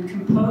 directed, and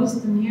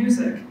composed the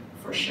music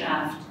for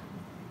Shaft,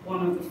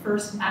 one of the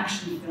first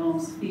action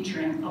films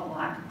featuring a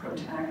black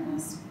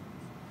protagonist.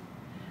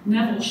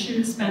 Neville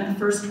Shue spent the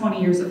first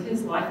 20 years of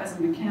his life as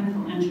a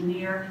mechanical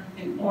engineer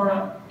in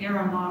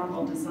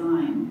aeronautical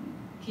design.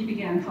 He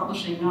began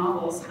publishing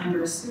novels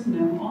under a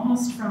pseudonym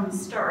almost from the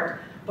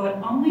start,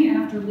 but only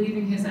after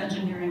leaving his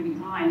engineering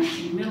behind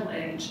in middle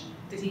age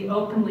did he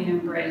openly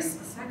embrace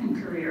a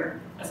second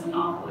career as a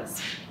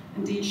novelist.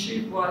 Indeed,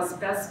 Shute was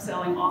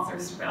best-selling author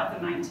throughout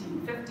the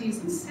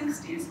 1950s and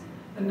 60s.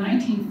 The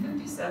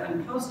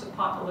 1957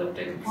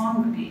 post-apocalyptic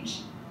On the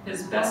Beach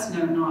His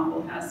best-known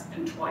novel has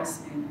been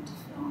twice made into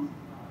film.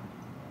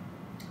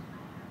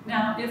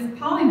 Now, if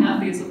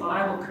polymathy is a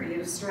viable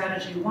creative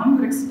strategy, one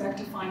would expect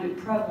to find it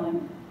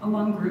prevalent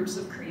among groups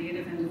of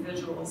creative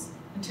individuals.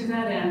 And to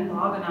that end,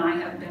 Bob and I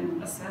have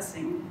been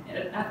assessing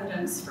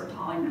evidence for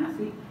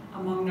polymathy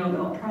among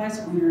Nobel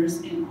Prize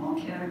winners in all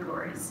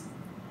categories.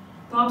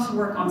 Bob's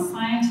work on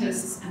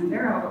scientists and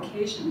their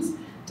avocations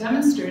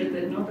demonstrated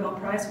that Nobel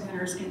Prize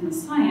winners in the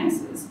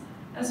sciences,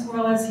 as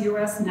well as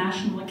U.S.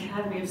 National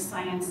Academy of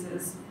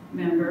Sciences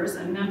members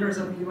and members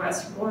of the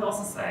U.S. Royal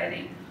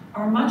Society,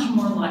 are much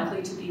more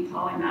likely to be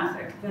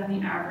polymathic than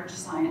the average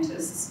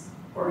scientists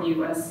or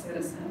U.S.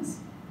 citizens.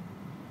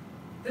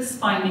 This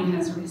finding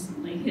has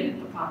recently hit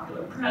the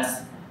popular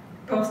press,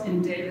 both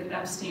in David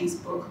Epstein's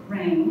book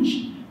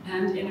Range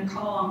and in a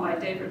column by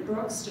David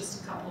Brooks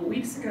just a couple of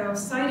weeks ago,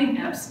 citing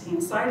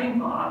Epstein, citing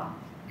Bob.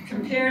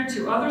 Compared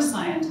to other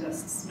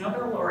scientists,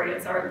 Nobel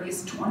laureates are at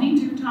least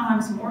 22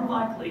 times more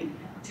likely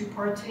to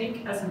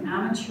partake as an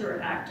amateur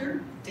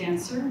actor,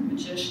 dancer,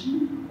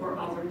 magician, or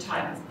other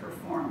type of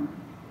performer.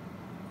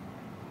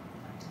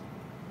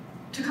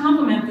 To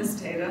complement this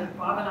data,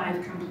 Bob and I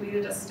have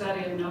completed a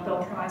study of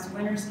Nobel Prize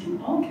winners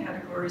in all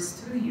categories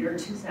through the year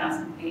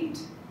 2008.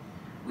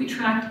 We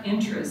tracked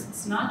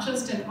interests not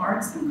just in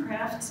arts and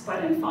crafts,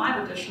 but in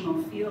 5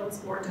 additional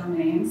fields or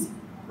domains: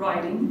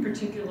 writing,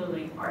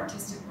 particularly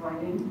artistic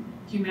writing,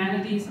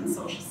 humanities and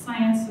social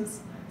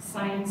sciences,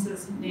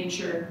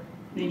 nature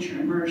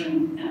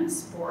immersion, and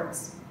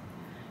sports.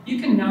 You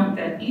can note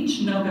that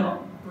each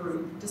Nobel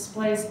group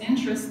displays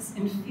interests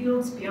in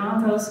fields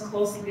beyond those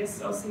closely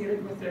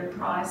associated with their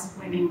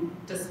prize-winning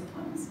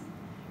disciplines.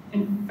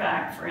 In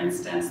fact, for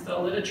instance, the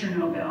Literature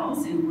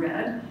Nobels, in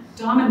red,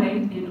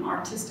 dominate in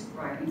artistic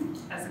writing,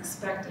 as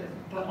expected,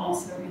 but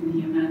also in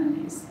the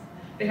humanities.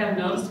 They have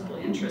noticeable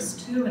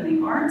interest, too, in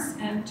the arts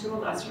and, to a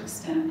lesser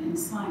extent, in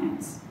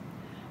science.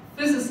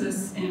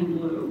 Physicists in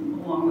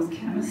blue, along with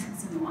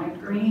chemists in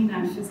light green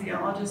and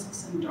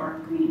physiologists in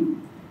dark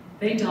green,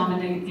 they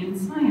dominate in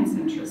science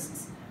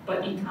interests,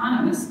 but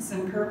economists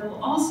in purple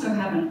also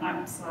have an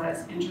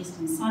outsized interest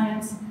in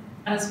science,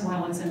 as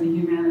well as in the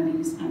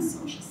humanities and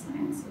social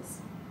sciences.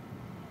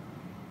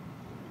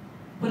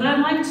 What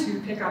I'd like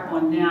to pick up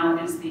on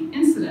now is the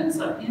incidence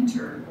of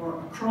inter-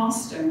 or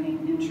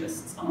cross-domain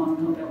interests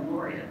among Nobel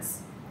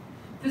laureates.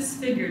 This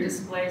figure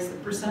displays the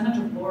percentage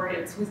of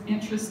laureates with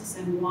interests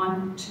in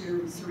 1,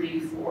 2, 3,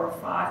 4,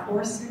 5,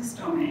 or 6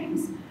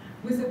 domains,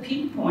 with a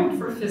peak point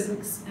for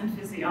physics and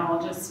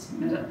physiologists,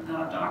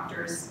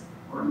 doctors,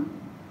 or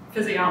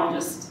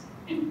physiologists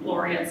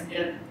laureates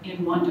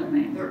in 1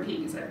 domain. Their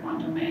peak is at 1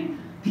 domain.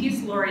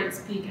 Peace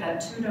laureates peak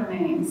at 2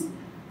 domains,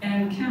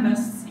 and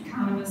chemists,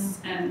 economists,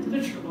 and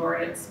literature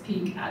laureates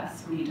peak at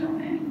 3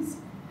 domains.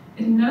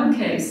 In no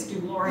case do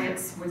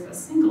laureates with a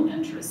single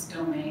interest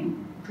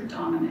domain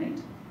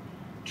predominate.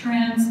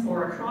 Trans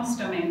or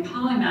cross-domain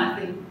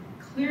polymathy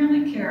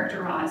clearly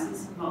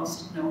characterizes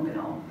most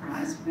Nobel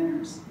Prize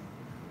winners.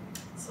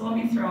 So let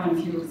me throw in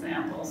a few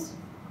examples.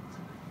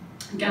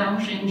 Gao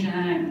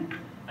Xingjiang,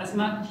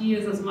 he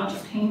is as much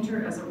a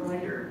painter as a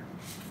writer.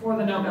 For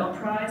the Nobel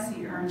Prize,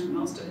 he earned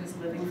most of his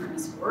living from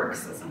his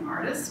works as an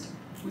artist,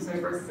 with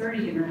over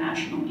 30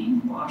 international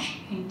ink wash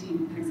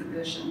painting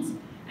exhibitions,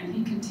 and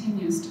he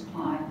continues to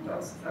ply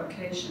both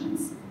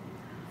vocations.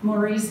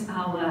 Maurice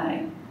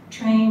Allais,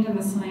 trained in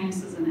the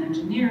sciences and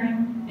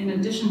engineering, in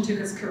addition to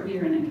his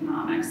career in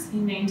economics, he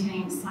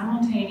maintained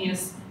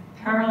simultaneous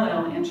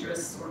parallel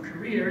interests or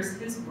careers,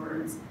 his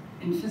words,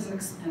 in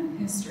physics and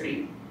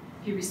history.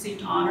 He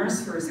received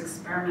honors for his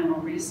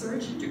experimental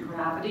research into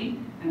gravity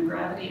and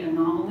gravity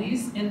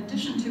anomalies, in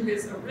addition to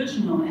his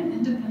original and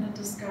independent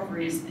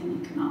discoveries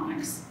in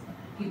economics.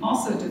 He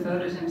also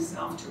devoted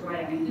himself to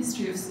writing a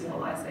history of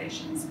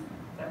civilizations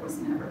that was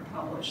never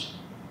published.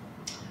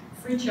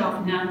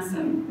 Fridtjof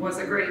Nansen was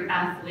a great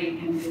athlete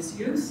in his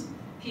youth.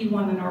 He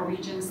won the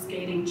Norwegian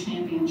Skating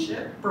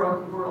Championship,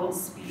 broke world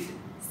speed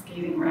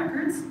skating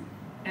records,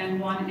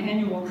 and won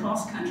annual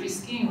cross-country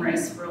skiing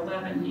race for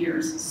 11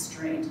 years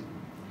straight.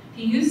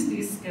 He used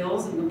these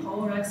skills in the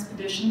polar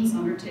expeditions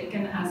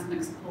undertaken as an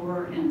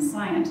explorer and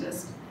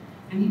scientist,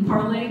 and he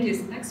parlayed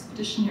his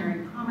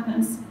expeditionary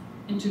prominence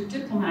into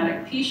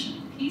diplomatic peace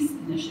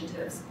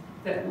initiatives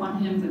that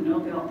won him the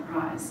Nobel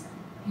Prize.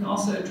 He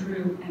also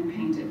drew and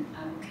painted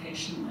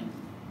avocationally.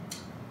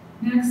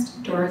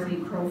 Next, Dorothy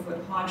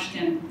Crowfoot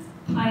Hodgkin,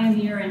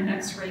 pioneer in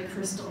X-ray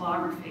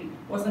crystallography,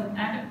 was an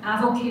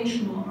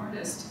avocational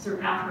artist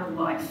throughout her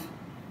life.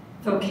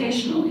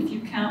 Vocational, if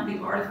you count the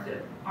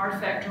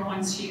artifact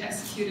drawings she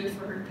executed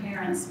for her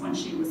parents when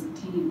she was a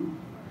teen.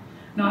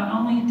 Not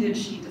only did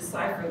she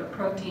decipher the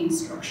protein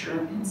structure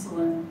of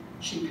insulin,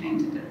 she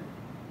painted it.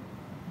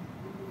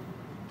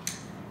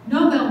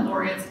 Nobel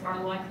laureates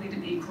are likely to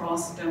be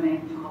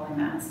cross-domain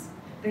polymaths.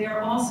 They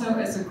are also,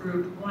 as a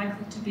group,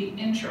 likely to be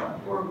intra-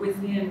 or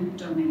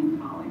within-domain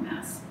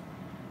polymaths.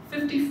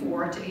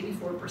 54 to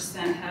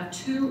 84% have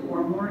 2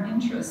 or more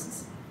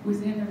interests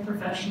within their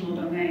professional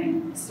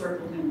domain,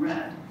 circled in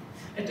red.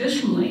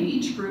 Additionally,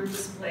 each group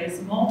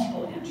displays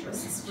multiple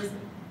interests, with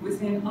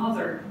within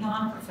other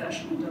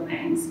non-professional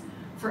domains.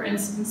 For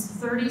instance,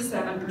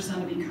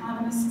 37% of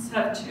economists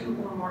have 2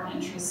 or more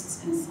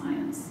interests in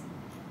science.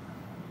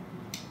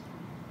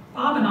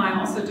 Bob and I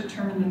also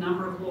determined the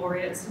number of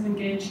laureates who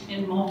engaged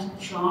in multiple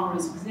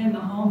genres within the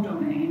home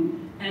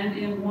domain and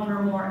in 1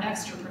 or more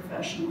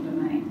extra-professional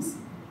domains.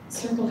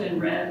 Circled in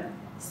red,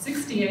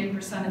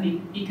 68%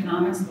 of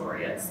economics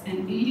laureates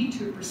and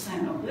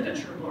 82% of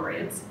literature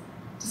laureates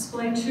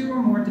display 2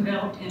 or more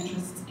developed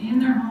interests in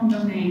their home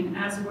domain,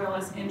 as well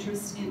as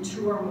interests in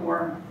 2 or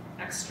more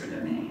extra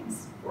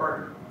domains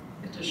or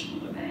additional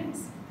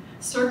domains.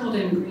 Circled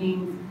in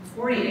green,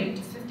 48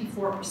 to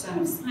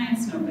 54% of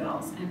science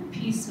Nobels and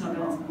peace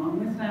Nobels along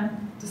with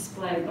them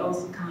display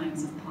both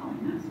kinds of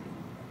polymathy.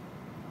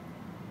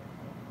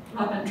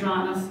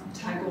 Rabindranath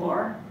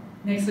Tagore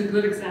makes a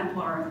good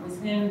exemplar of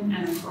within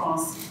and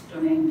across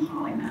domain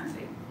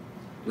polymathy.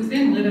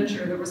 Within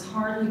literature, there was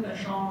hardly a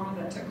genre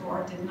that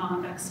Tagore did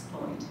not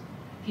exploit.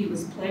 He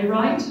was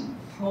playwright,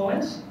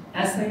 poet,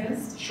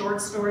 essayist, short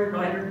story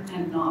writer,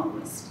 and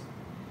novelist.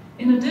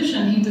 In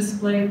addition, he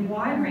displayed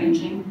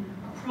wide-ranging,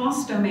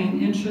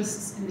 cross-domain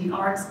interests in the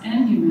arts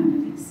and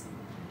humanities.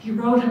 He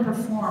wrote and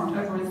performed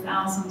over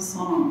 1,000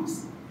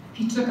 songs.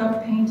 He took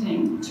up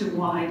painting to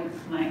wide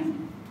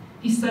acclaim.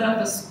 He set up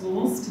a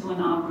school still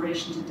in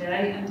operation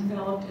today and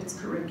developed its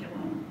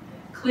curriculum.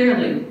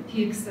 Clearly,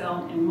 he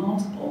excelled in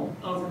multiple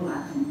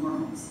overlapping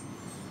worlds.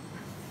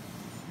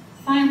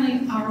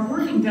 Finally, our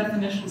working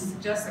definition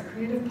suggests that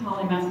creative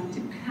polymathy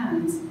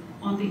depends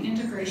on the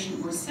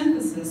integration or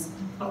synthesis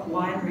of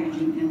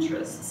wide-ranging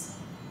interests.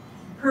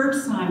 Herb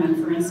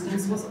Simon, for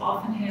instance, was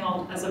often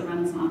hailed as a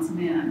Renaissance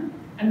man,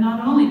 and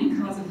not only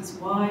because of his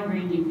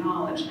wide-ranging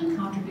knowledge and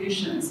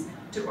contributions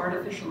to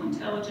artificial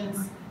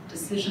intelligence,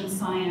 decision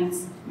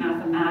science,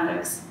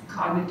 mathematics,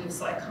 cognitive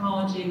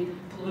psychology,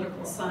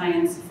 political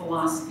science,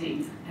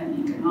 philosophy,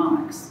 and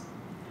economics.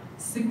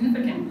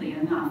 Significantly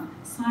enough,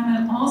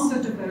 Simon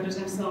also devoted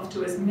himself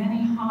to as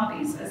many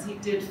hobbies as he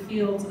did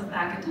fields of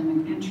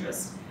academic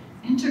interest,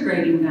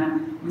 integrating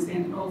them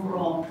within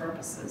overall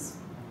purposes.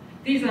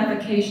 These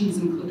avocations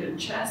included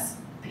chess,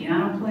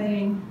 piano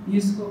playing,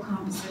 musical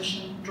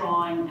composition,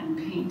 drawing, and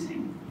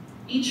painting.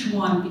 Each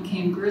one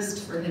became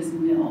grist for his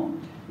mill,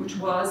 which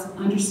was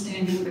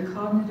understanding the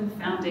cognitive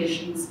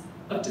foundations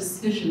of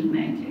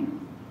decision-making.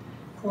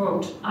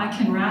 Quote, "I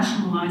can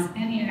rationalize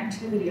any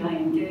activity I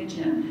engage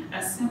in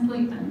as simply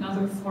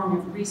another form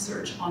of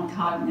research on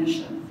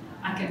cognition.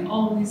 I can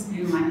always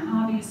view my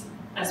hobbies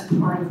as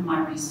part of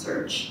my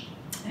research,"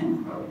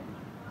 end quote.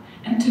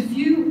 And to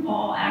view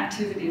all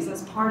activities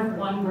as part of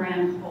one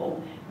grand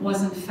whole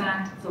was in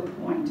fact the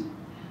point.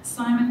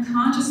 Simon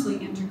consciously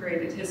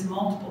integrated his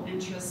multiple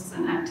interests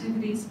and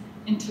activities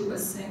into a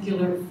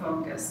singular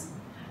focus.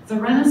 The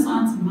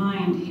Renaissance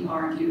mind, he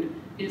argued,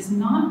 is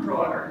not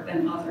broader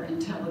than other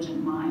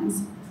intelligent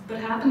minds, but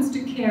happens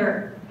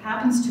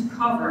to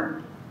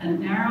cover a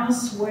narrow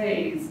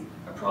swathe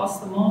across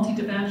the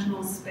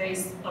multidimensional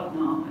space of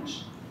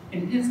knowledge.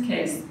 In his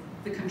case,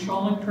 the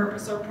controlling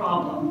purpose or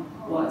problem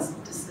was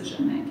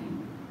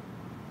decision-making.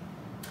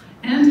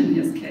 And in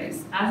his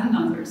case, as in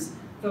others,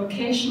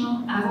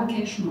 avocational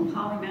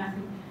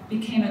polymathy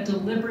became a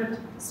deliberate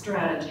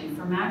strategy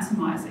for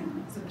maximizing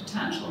the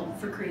potential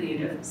for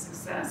creative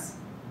success.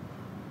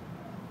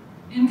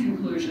 In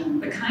conclusion,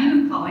 the kind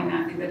of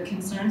polymathy that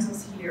concerns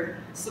us here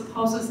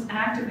supposes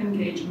active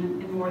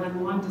engagement in more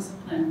than one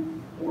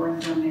discipline or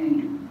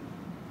domain.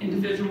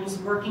 Individuals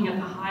working at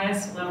the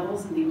highest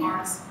levels in the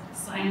arts,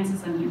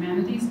 sciences, and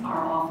humanities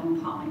are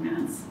often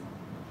polymaths.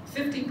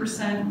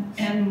 50%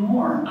 and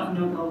more of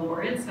Nobel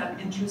laureates have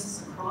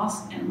interests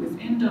across and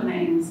within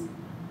domains.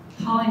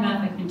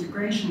 Polymathic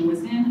integration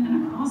within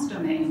and across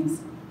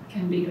domains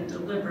can be a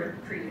deliberate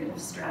creative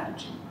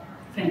strategy.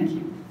 Thank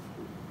you.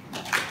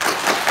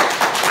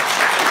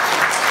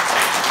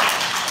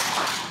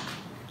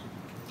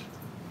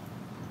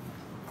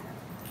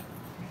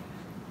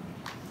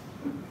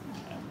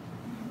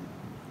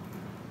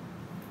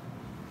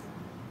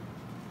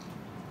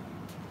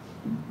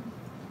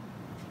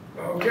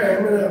 Okay,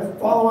 I'm going to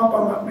follow up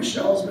on what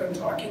Michelle's been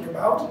talking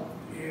about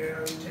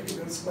and take it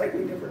in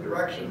slightly different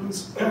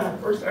directions.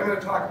 First, I'm going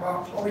to talk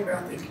about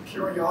polymathic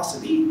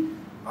curiosity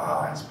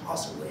as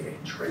possibly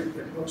a trait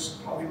that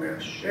most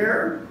polymaths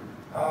share.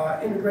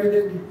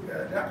 Integrated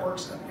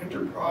networks of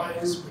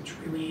enterprise, which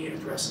really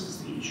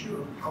addresses the issue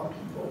of how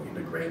people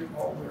integrate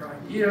all their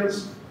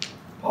ideas.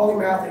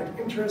 Polymathic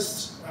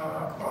interests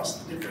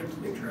across the different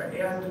intra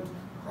and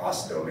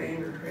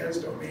cross-domain or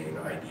trans-domain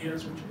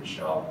ideas, which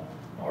Michelle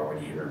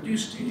already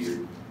introduced to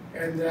you,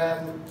 and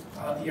then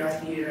the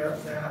idea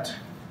that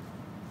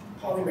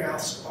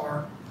polymaths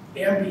are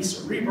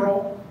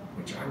ambicerebral,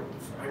 which I will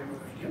define when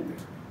I get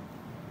there.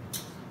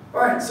 All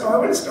right, so I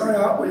want to start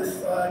out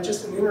with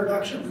just an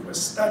introduction to a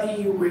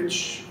study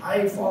which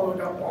I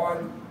followed up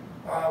on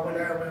when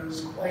I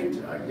was quite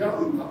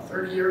young, about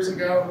 30 years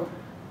ago.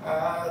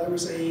 There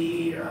was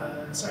a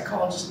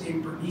psychologist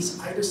named Bernice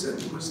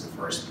Ideson, who was the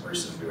first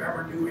person to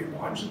ever do a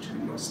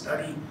longitudinal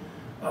study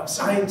of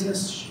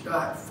scientists. She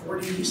got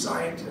 40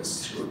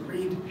 scientists who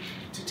agreed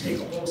to take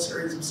a whole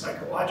series of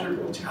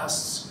psychological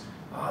tests.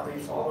 They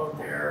followed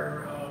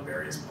their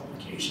various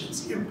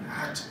publications, the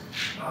impact,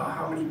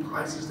 how many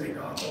prizes they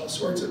got, all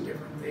sorts of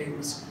different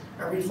things.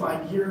 Every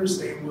 5 years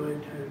they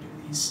would do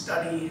these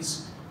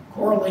studies,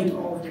 correlate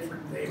all the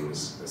different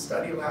things. The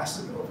study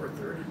lasted over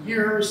 30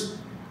 years.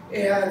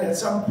 And at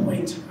some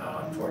point,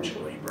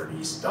 unfortunately,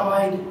 Bernice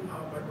died.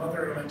 My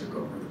mother and I took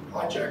over the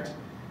project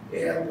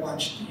and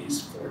watched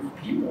these 40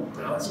 people.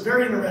 Now, it's a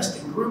very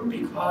interesting group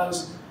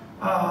because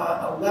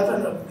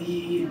 11 of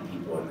the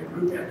people in the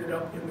group ended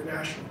up in the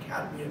National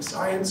Academy of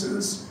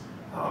Sciences.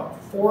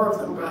 4 of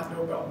them got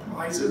Nobel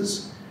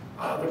Prizes.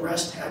 The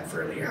rest had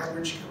fairly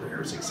average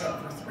careers,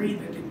 except for 3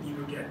 that didn't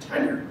even get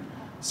tenure.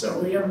 So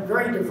we have a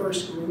very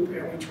diverse group,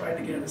 and we tried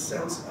to get a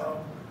sense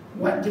of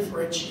what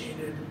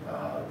differentiated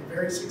the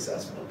very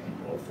successful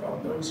people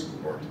from those who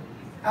weren't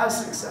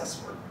as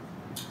successful.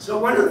 So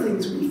one of the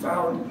things we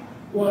found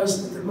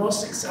was that the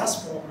most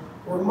successful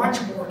were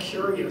much more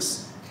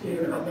curious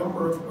in a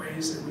number of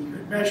ways that we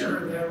could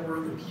measure than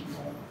were the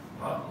people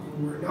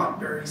who were not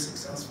very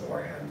successful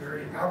or had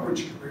very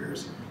average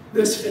careers.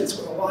 This fits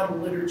with a lot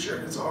of literature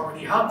that's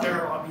already out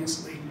there,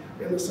 obviously,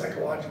 in the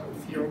psychological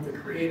field. The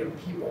creative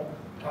people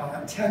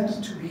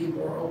tend to be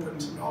more open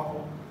to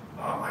novel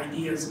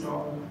ideas,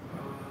 novel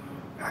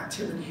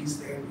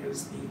activities than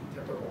is the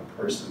typical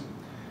person.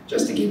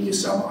 Just to give you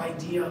some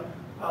idea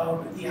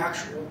of the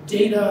actual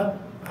data,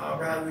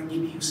 rather than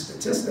give you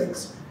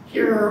statistics,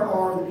 here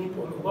are the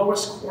people in the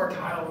lowest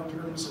quartile in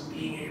terms of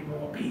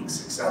being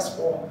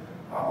successful.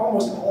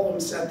 Almost all of them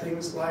said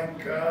things like,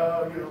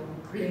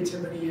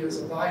 creativity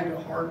is allied to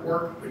hard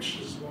work, which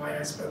is why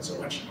I spent so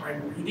much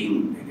time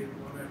reading. They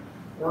didn't want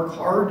to work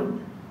hard.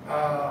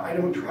 I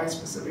don't try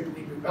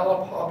specifically to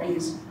develop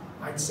hobbies.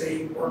 I'd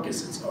say work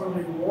is its own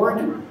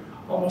reward.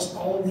 Almost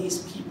all of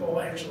these people,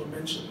 Angela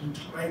mentioned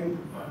time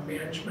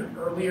management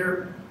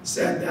earlier,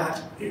 said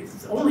that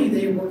if only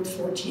they worked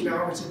 14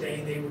 hours a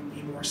day, they would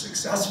be more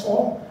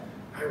successful.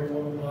 I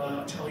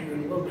will tell you in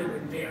a little bit in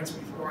advance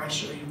before I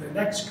show you the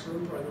next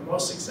group, or the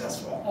most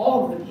successful.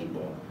 All of the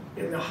people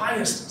in the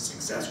highest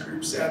success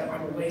group said,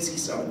 I'm a lazy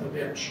son of a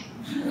bitch.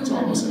 That's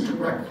almost a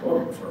direct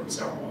quote from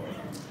someone.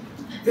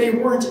 They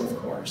weren't, of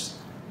course,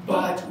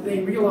 but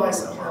they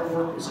realized that hard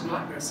work was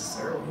not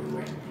necessarily the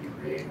way to be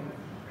creative.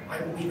 I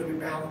believe in a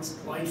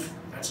balanced life.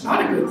 That's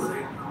not a good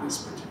thing in this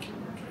particular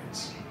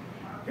case.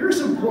 Here are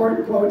some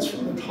quotes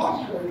from the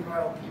top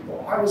quartile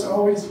people. I was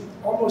always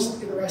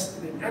almost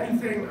interested in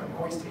anything. I'm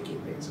always taking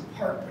things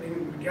apart, putting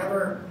them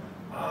together.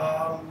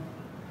 I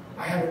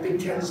have a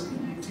big tendency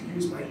to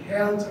use my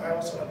hands. I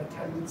also have a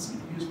tendency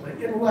to use my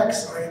intellect.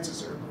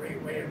 Sciences are a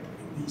great way of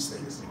putting these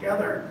things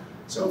together,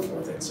 so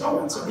forth and so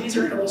on. So these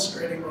are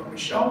illustrating what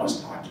Michelle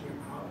was talking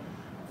about.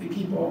 The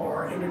people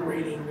are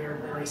integrating their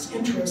various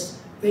interests.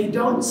 They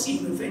don't see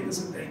the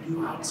things that they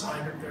do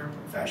outside of their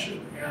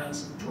profession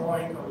as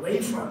drawing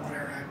away from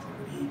their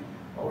activity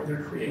or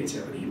their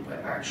creativity,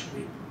 but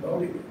actually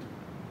promoting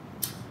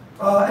it.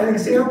 An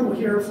example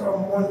here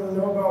from one of the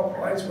Nobel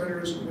Prize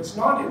winners who was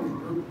not in the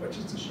group, but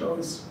just to show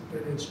us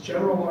that it's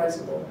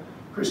generalizable,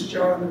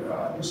 Christiane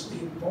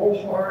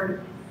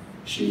Bohlhard.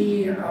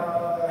 She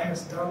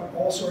has done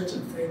all sorts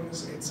of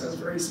things. It says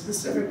very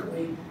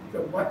specifically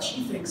that what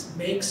she thinks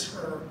makes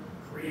her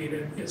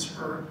creative is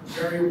her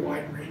very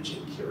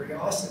wide-ranging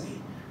curiosity.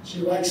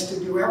 She likes to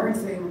do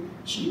everything.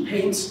 She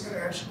paints and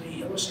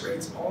actually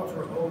illustrates all of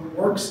her own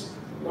works.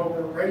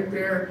 Lower right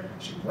there,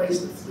 she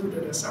plays the flute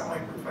at a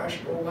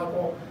semi-professional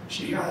level.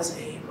 She has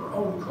her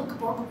own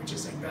cookbook, which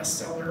is a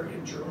bestseller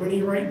in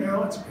Germany right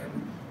now. It's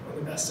been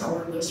on the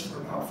bestseller list for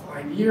about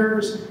 5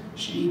 years.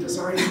 She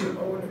designs her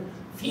own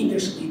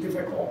fiendishly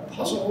difficult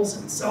puzzles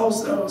and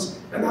sells those,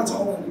 and that's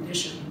all in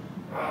addition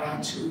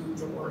to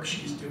the work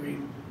she's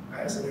doing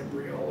as an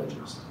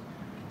embryologist.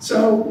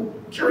 So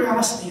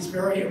curiosity is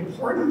very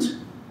important.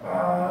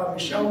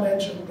 Michelle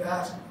mentioned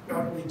that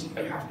not only do you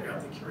have to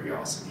have the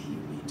curiosity,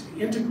 you need to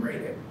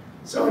integrate it.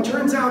 So it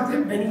turns out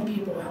that many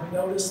people have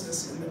noticed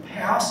this in the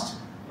past.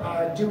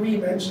 Dewey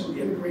mentioned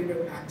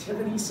integrative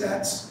activity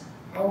sets.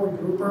 Howard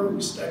Gruber, who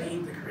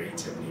studied the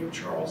creativity of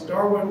Charles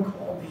Darwin,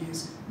 called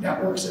these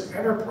networks of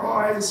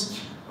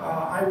enterprise.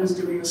 I was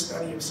doing a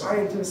study of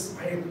scientists.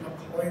 I ended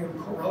up calling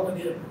them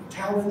correlative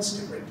talents,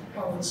 different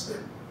talents that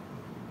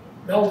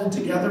melded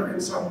together in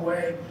some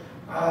way.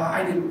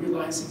 I didn't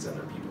realize these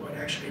other people had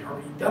actually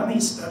already done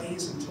these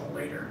studies until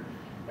later.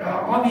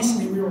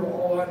 Obviously, we were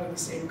all onto the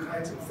same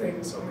kinds of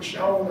things, so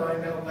Michelle and I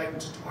now like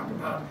to talk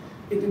about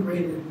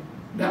integrated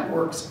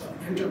networks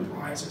of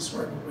enterprise as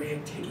sort of a way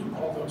of taking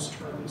all those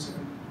terms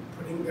and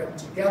putting them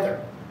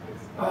together.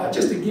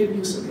 Just to give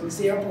you some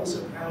examples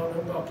of how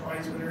Nobel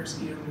Prize winners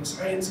in the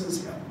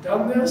sciences have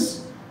done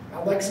this.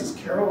 Alexis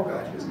Carrel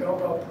got his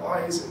Nobel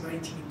Prize in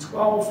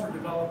 1912 for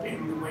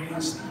developing the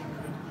ways that you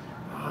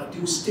could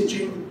do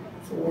stitching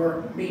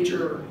for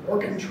major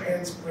organ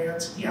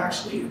transplants. He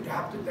actually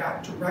adapted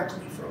that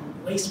directly from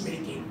lace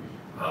making,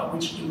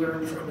 which he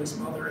learned from his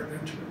mother and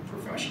then took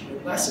professional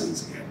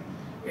lessons in.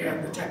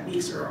 and the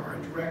techniques are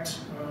a direct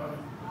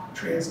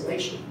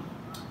translation.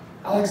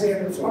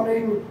 Alexander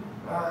Fleming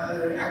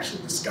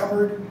actually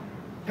discovered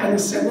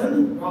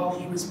penicillin while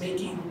he was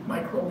making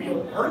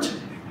microbial art.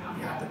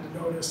 He happened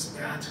to notice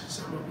that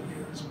some of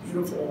his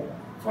beautiful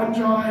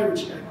fungi,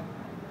 which had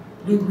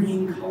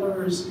blue-green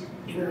colors,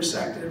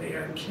 intersected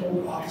and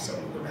killed off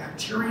some of the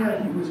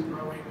bacteria he was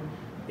growing.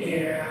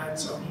 And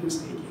so he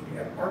was taking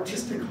an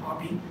artistic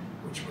hobby,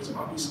 which was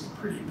obviously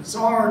pretty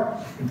bizarre,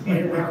 and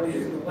playing around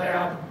in the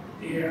lab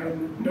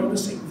and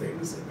noticing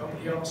things that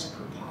nobody else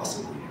could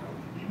possibly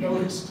have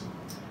noticed.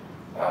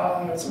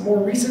 Some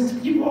more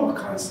recent people,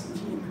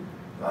 Konstantin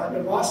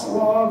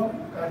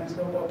Novoselov got his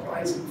Nobel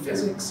Prize in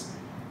Physics.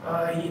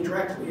 He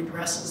directly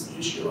addresses the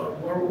issue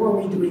of were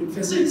we doing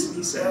physics? And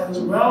he says,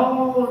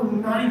 well,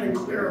 I'm not even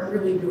clear I'm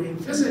really doing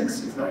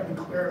physics. It's not even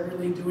clear I'm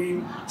really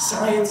doing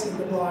science in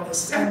the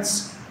broadest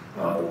sense.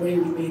 The way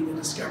we made the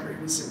discovery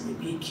was simply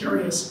being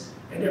curious.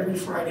 And every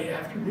Friday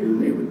afternoon,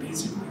 they would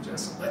basically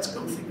just, let's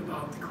go think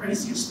about the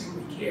craziest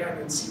thing we can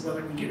and see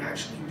whether we can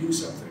actually do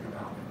something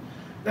about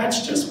it.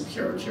 That's just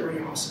pure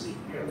curiosity.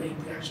 You know, they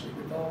actually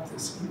developed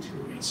this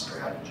into a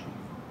strategy.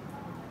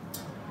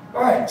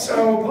 All right,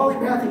 so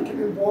polymathy can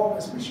involve,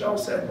 as Michelle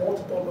said,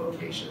 multiple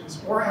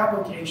locations or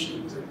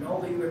applications and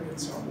melding them in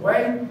some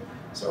way.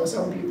 So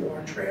some people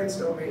are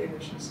trans-domain,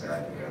 as she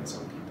said, and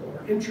some people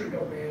are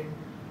intra-domain.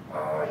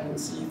 You can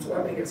see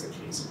Fleming as a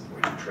case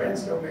in point,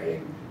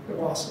 trans-domain,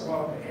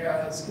 Novoselov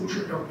as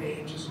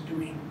intra-domain, just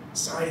doing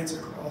science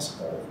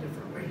across all the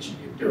different ways you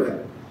can do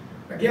it.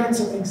 Again,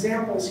 some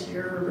examples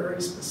here,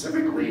 very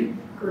specifically,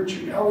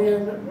 Gertrude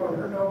Elion won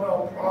her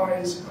Nobel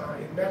Prize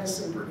in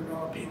medicine for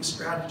developing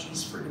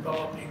strategies for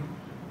developing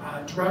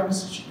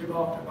drugs. She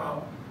developed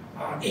about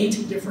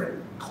 8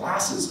 different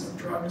classes of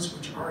drugs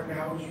which are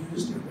now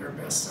used in their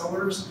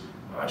bestsellers.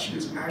 She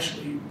was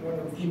actually one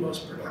of the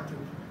most productive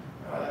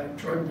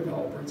drug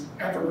developers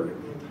ever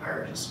in the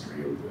entire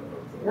history of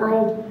the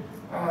world.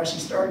 She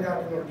started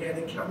out in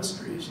organic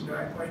chemistry, as you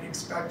might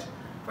expect.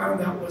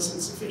 Found that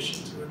wasn't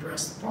sufficient to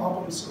address the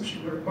problem, so she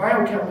learned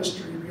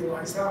biochemistry,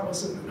 realized that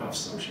wasn't enough,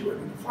 so she went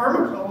into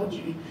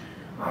pharmacology,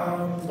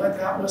 but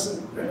that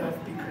wasn't enough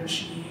because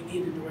she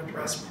needed to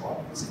address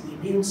problems in the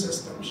immune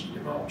system. She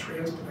developed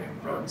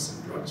transplant drugs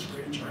and drugs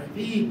for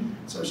HIV,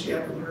 so she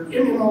had to learn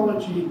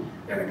immunology,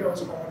 and it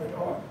goes on and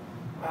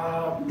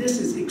on. This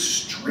is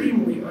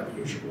extremely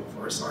unusual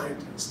for a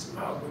scientist.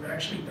 We've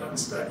actually done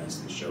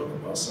studies that show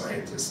that most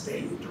scientists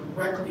stay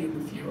directly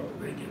in the field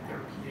and they get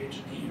their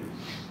PhD.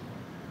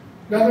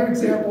 Another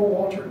example,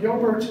 Walter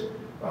Gilbert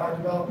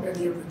developed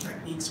many of the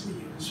techniques we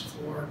use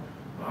for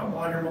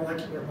modern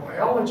molecular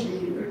biology.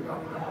 He got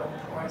a Nobel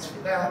Prize for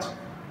that.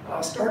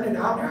 Started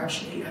out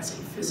actually as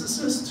a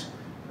physicist,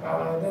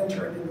 then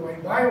turned into a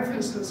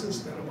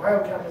biophysicist, then a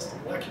biochemist, a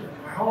molecular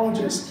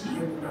biologist. He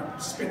ended up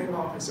spinning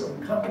off his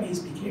own companies,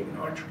 became an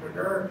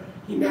entrepreneur.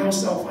 He now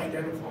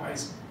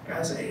self-identifies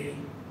as a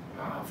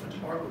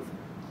photographer.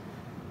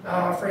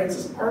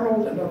 Francis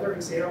Arnold, another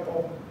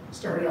example,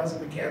 started out as a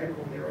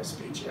mechanical and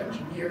aerospace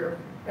engineer,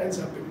 ends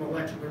up in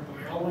molecular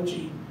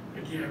biology.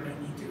 Again,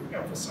 I need to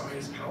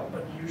emphasize how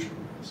unusual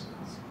this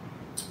is.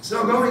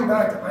 So going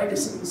back to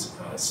Ideson's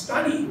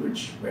study,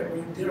 which when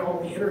we did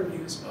all the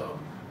interviews of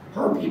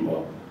her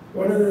people,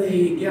 one of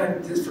the,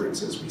 again,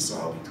 differences we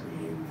saw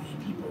between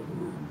the people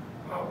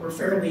who were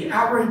fairly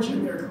average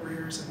in their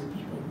careers and the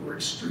people who were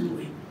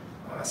extremely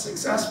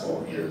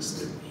successful is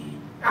that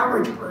the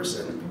average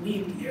person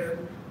believed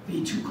in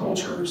the two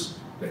cultures,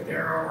 that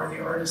there are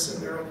the artists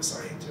and there are the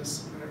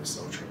scientists and there are the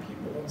social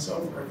people and so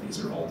forth.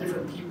 These are all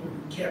different people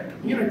who can't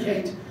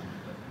communicate.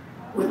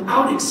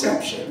 Without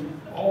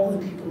exception, all the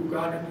people who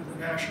got into the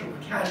National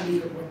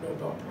Academy and won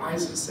Nobel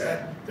Prizes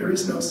said there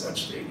is no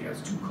such thing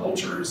as two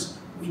cultures,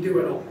 we do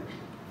it all.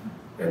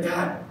 And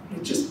that,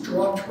 it just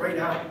dropped right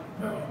out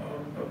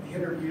of the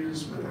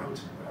interviews without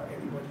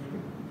anybody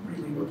even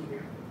really looking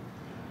at it.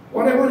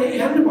 What I want to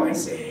end by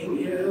saying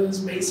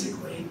is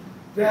basically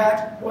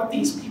that what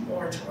these people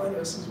are telling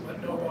us is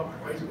what Nobel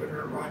Prize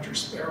winner Roger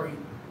Sperry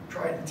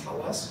tried to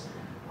tell us.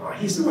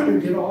 He's the one who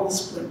did all the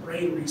split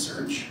brain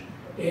research,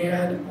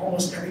 and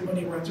almost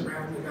everybody runs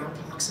around and now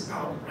talks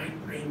about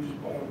right brain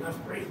people and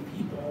left brain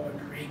people,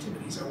 and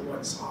creativity's on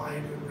one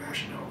side and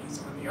rationality's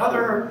on the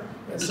other,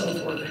 and so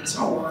forth and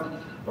so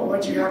on. But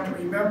what you have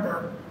to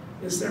remember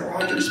is that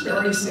Roger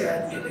Sperry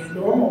said in a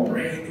normal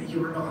brain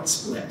you are not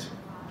split.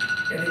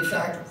 And in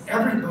fact,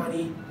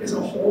 everybody is a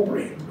whole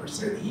brain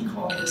person. He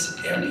called this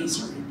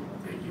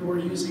ambicerebral, that you are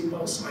using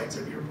both sides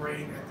of your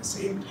brain at the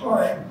same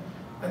time,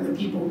 and the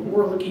people who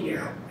we're looking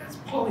at as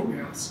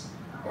polymaths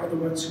are the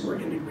ones who are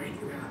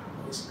integrating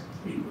that most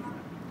completely.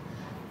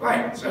 All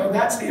right, so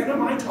that's the end of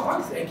my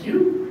talk. Thank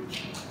you.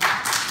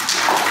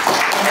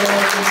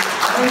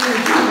 I'm going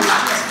to do is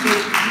just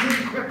make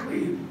really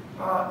quickly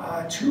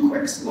 2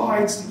 quick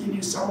slides to give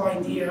you some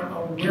idea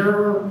of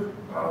where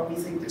we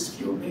think this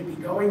field may be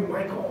going.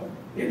 Michael,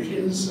 in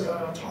his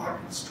talk,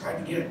 is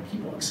trying to get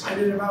people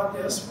excited about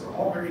this. We're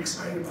all very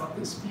excited about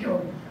this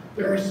field.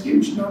 There are a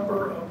huge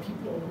number of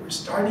people who are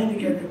starting to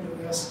get into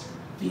this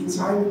Dean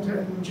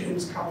Simonton,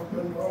 James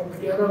Kaufman, Ronald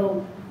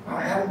Bagetto,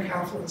 Adam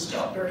Kaufman,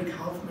 Scott Barry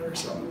Kaufman are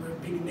some of the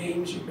big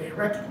names you may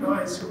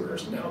recognize who are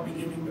now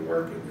beginning to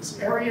work in this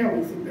area.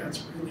 We think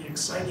that's really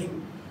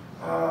exciting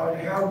to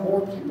have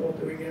more people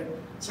doing it.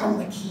 Some of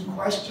the key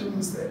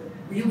questions that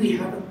really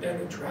haven't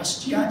been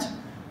addressed yet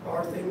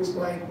are things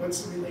like,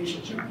 what's the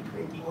relationship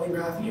between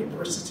polymathy and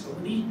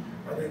versatility?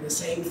 Are they the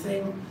same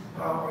thing?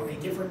 Are they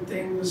different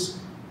things?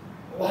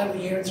 A lot of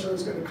the answer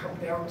is going to come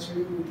down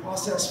to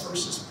process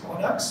versus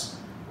products.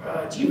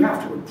 Do you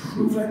have to have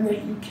proven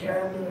that you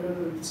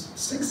can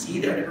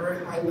succeed at a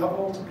very high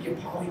level to be a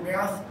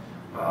polymath?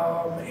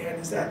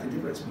 And is that the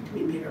difference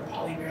between being a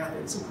polymath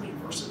and simply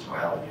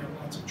versatile? You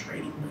have lots of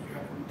training, but you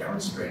haven't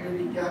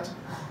demonstrated it yet.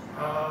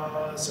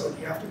 So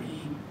do you have to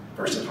be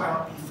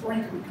versatile before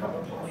you can become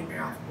a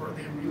polymath, or are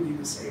they really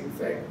the same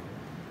thing?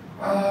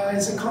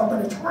 Is it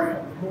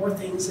combinatorial? The more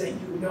things that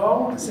you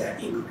know, does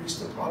that increase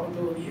the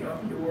probability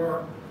of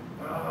your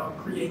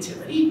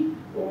creativity?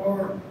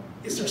 Or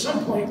is there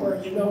some point where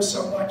you know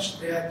so much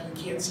that you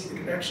can't see the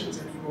connections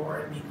anymore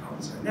and it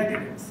becomes a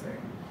negative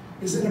thing?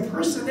 Is it a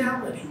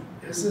personality?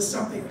 Is this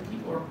something that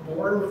people are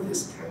born with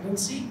this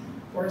tendency?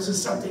 Or is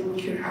this something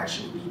we can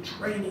actually be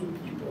training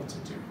people to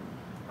do?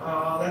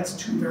 That's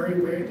two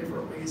very, very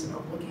different ways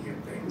of looking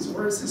at things.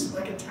 Or is this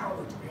like a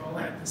talent? We all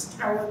have this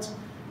talent,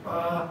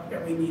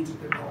 and we need to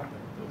develop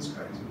it, those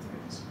kinds of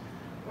things.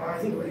 I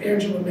think what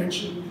Angela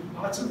mentioned,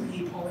 lots of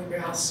the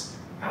polymaths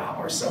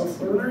are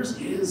self-learners.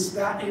 Is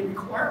that a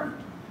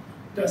requirement?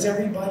 Does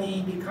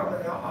everybody become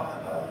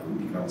who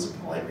becomes a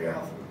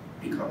polymath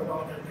become an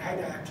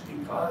autodidact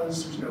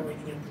because there's no way to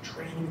get the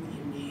training that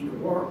you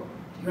need? Or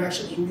do you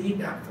actually need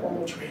that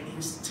formal training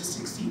to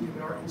succeed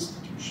in our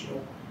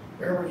institutional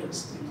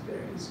areas these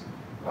days?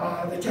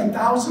 The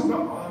 10,000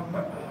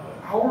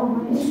 hour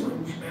rule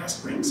for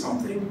mastering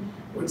something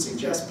would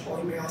suggest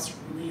polymaths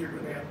really are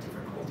going to have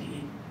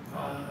difficulty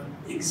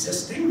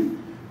existing.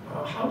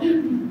 How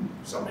did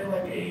somebody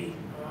like a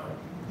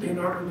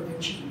Leonardo da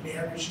Vinci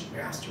manage to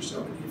master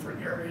so many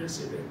different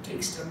areas if it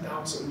takes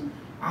 10,000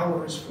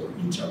 hours for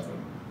each of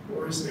them?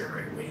 Or is there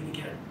a way to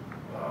get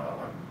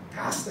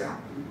past that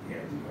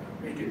and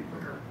make it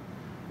quicker?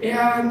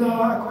 And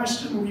a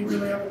question we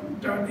really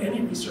haven't done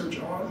any research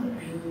on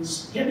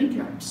is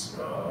handicaps.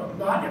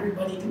 Not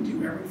everybody can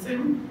do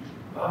everything.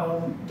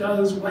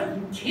 Does what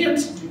you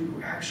can't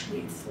do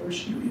actually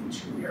force you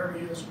into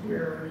areas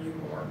where you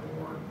are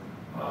more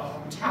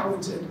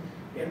talented?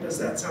 And does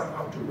that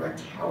somehow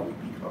direct how you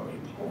become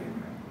a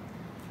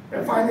polymath?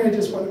 And finally, I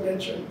just want to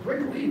mention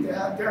quickly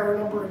that there are a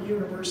number of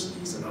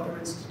universities and other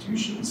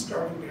institutions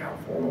starting to have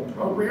formal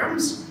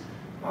programs.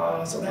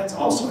 So that's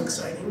also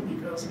exciting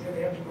because, again,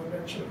 Angela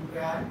mentioned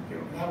that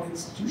without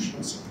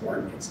institutional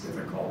support, it's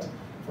difficult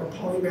for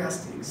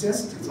polymaths to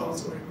exist. It's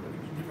also going to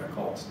be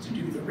difficult to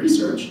do the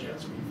research,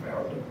 as we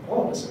found, and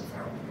all of us have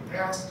found in the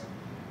past.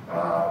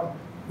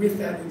 With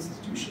that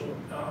institutional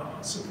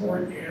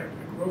support and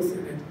the growth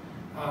in it,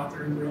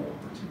 there are real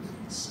opportunities.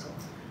 So,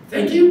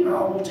 thank you.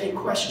 We'll take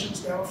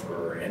questions now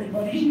for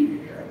anybody,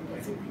 and I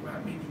think we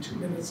have maybe 2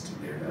 minutes to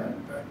do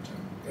that, but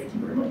thank you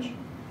very much.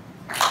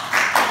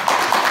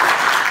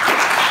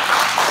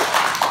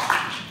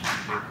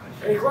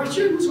 Any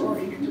questions, or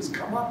you can just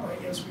come up? I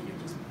guess we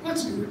can just,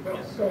 let's do it.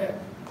 Well, go ahead.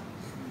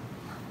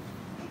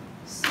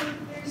 So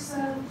there's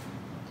a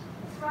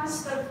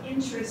thrust of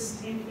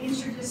interest in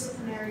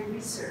interdisciplinary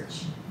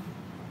research,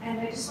 and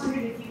I just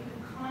wondered if you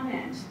could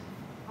comment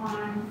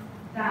on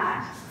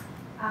that,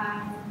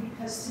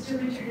 because to do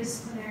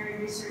interdisciplinary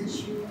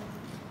research, you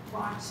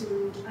want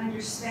to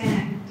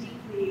understand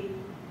deeply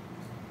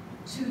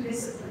two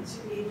disciplines,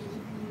 to be able to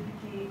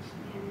communicate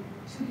in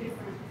two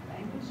different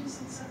languages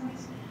in some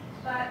ways.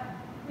 But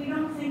we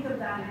don't think of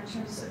that in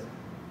terms of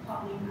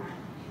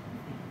polymath.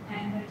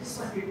 And I just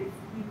wondered if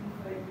you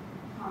could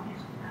comment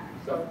on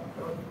that.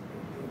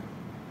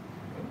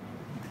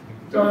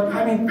 So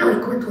I mean,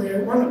 very quickly,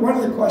 one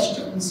of the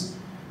questions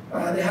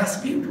that has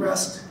to be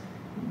addressed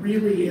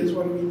really is,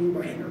 what do we mean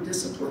by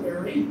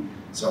interdisciplinary?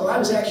 So I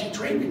was actually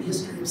trained in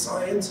history of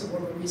science, and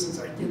one of the reasons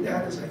I did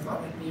that is I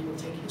thought I'd be able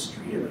to take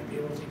history and I'd be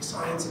able to take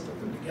science and put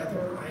them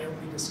together. I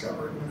only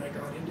discovered when I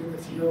got into the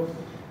field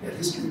that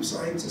history of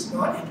science is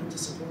not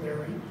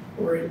interdisciplinary,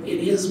 or it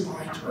is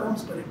by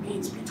terms, but it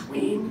means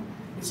between.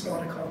 It's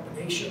not a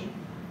combination.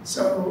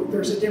 So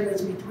there's a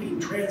difference between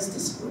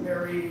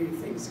transdisciplinary,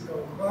 things that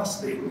go across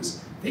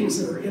things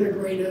that are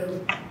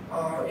integrative,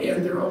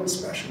 and their own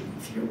specialty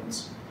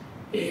fields.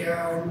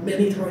 And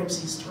many times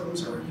these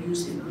terms are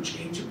used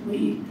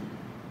interchangeably.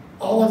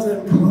 All of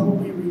them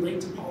probably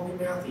relate to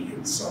polymathy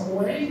in some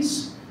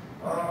ways.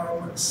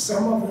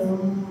 Some of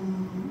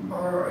them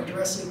are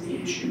addressing the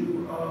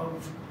issue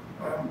of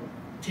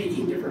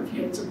taking different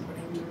fields and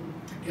putting them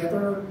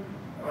together.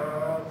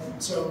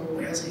 So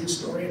as a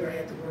historian, I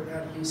had to learn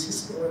how to use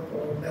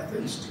historical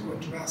methods to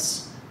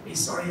address a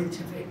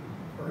scientific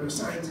or a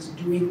scientist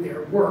doing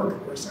their work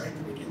or a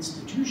scientific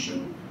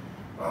institution.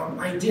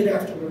 I did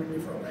have to learn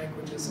different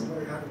languages and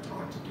learn how to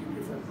talk to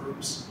different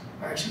groups.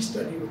 I actually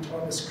studied with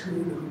Thomas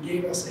Kuhn, who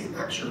gave us a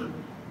lecture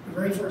the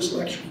very first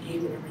lecture he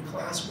gave in every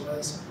class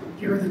was,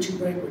 here are the two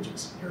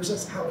languages.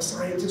 Here's how a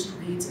scientist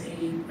reads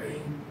a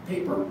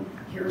paper.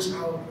 Here's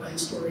how a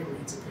historian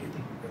reads a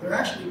paper. And they're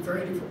actually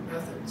very different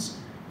methods,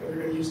 and they're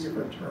going to use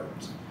different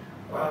terms.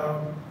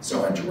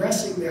 So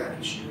addressing that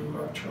issue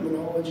of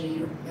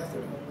terminology or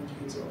methodology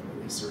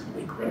is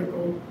certainly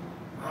critical.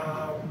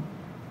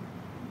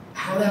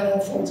 How that all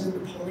folds into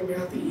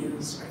polymathy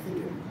is, I think,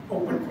 an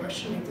open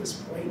question at this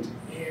point,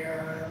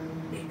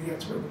 and maybe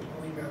that's where the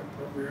Polymath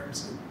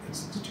programs and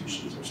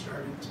institutions are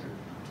starting to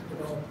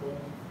develop.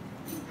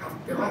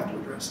 They'll have to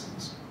address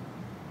this.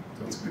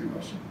 So it's a good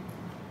question.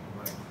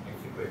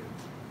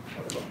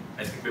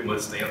 I think we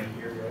must stand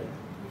here,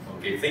 right?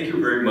 Okay, thank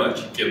you very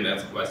much. You can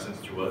ask questions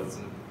to us,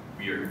 and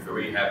we are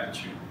very happy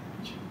to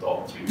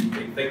talk to you.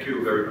 Thank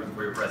you very much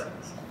for your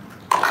presence.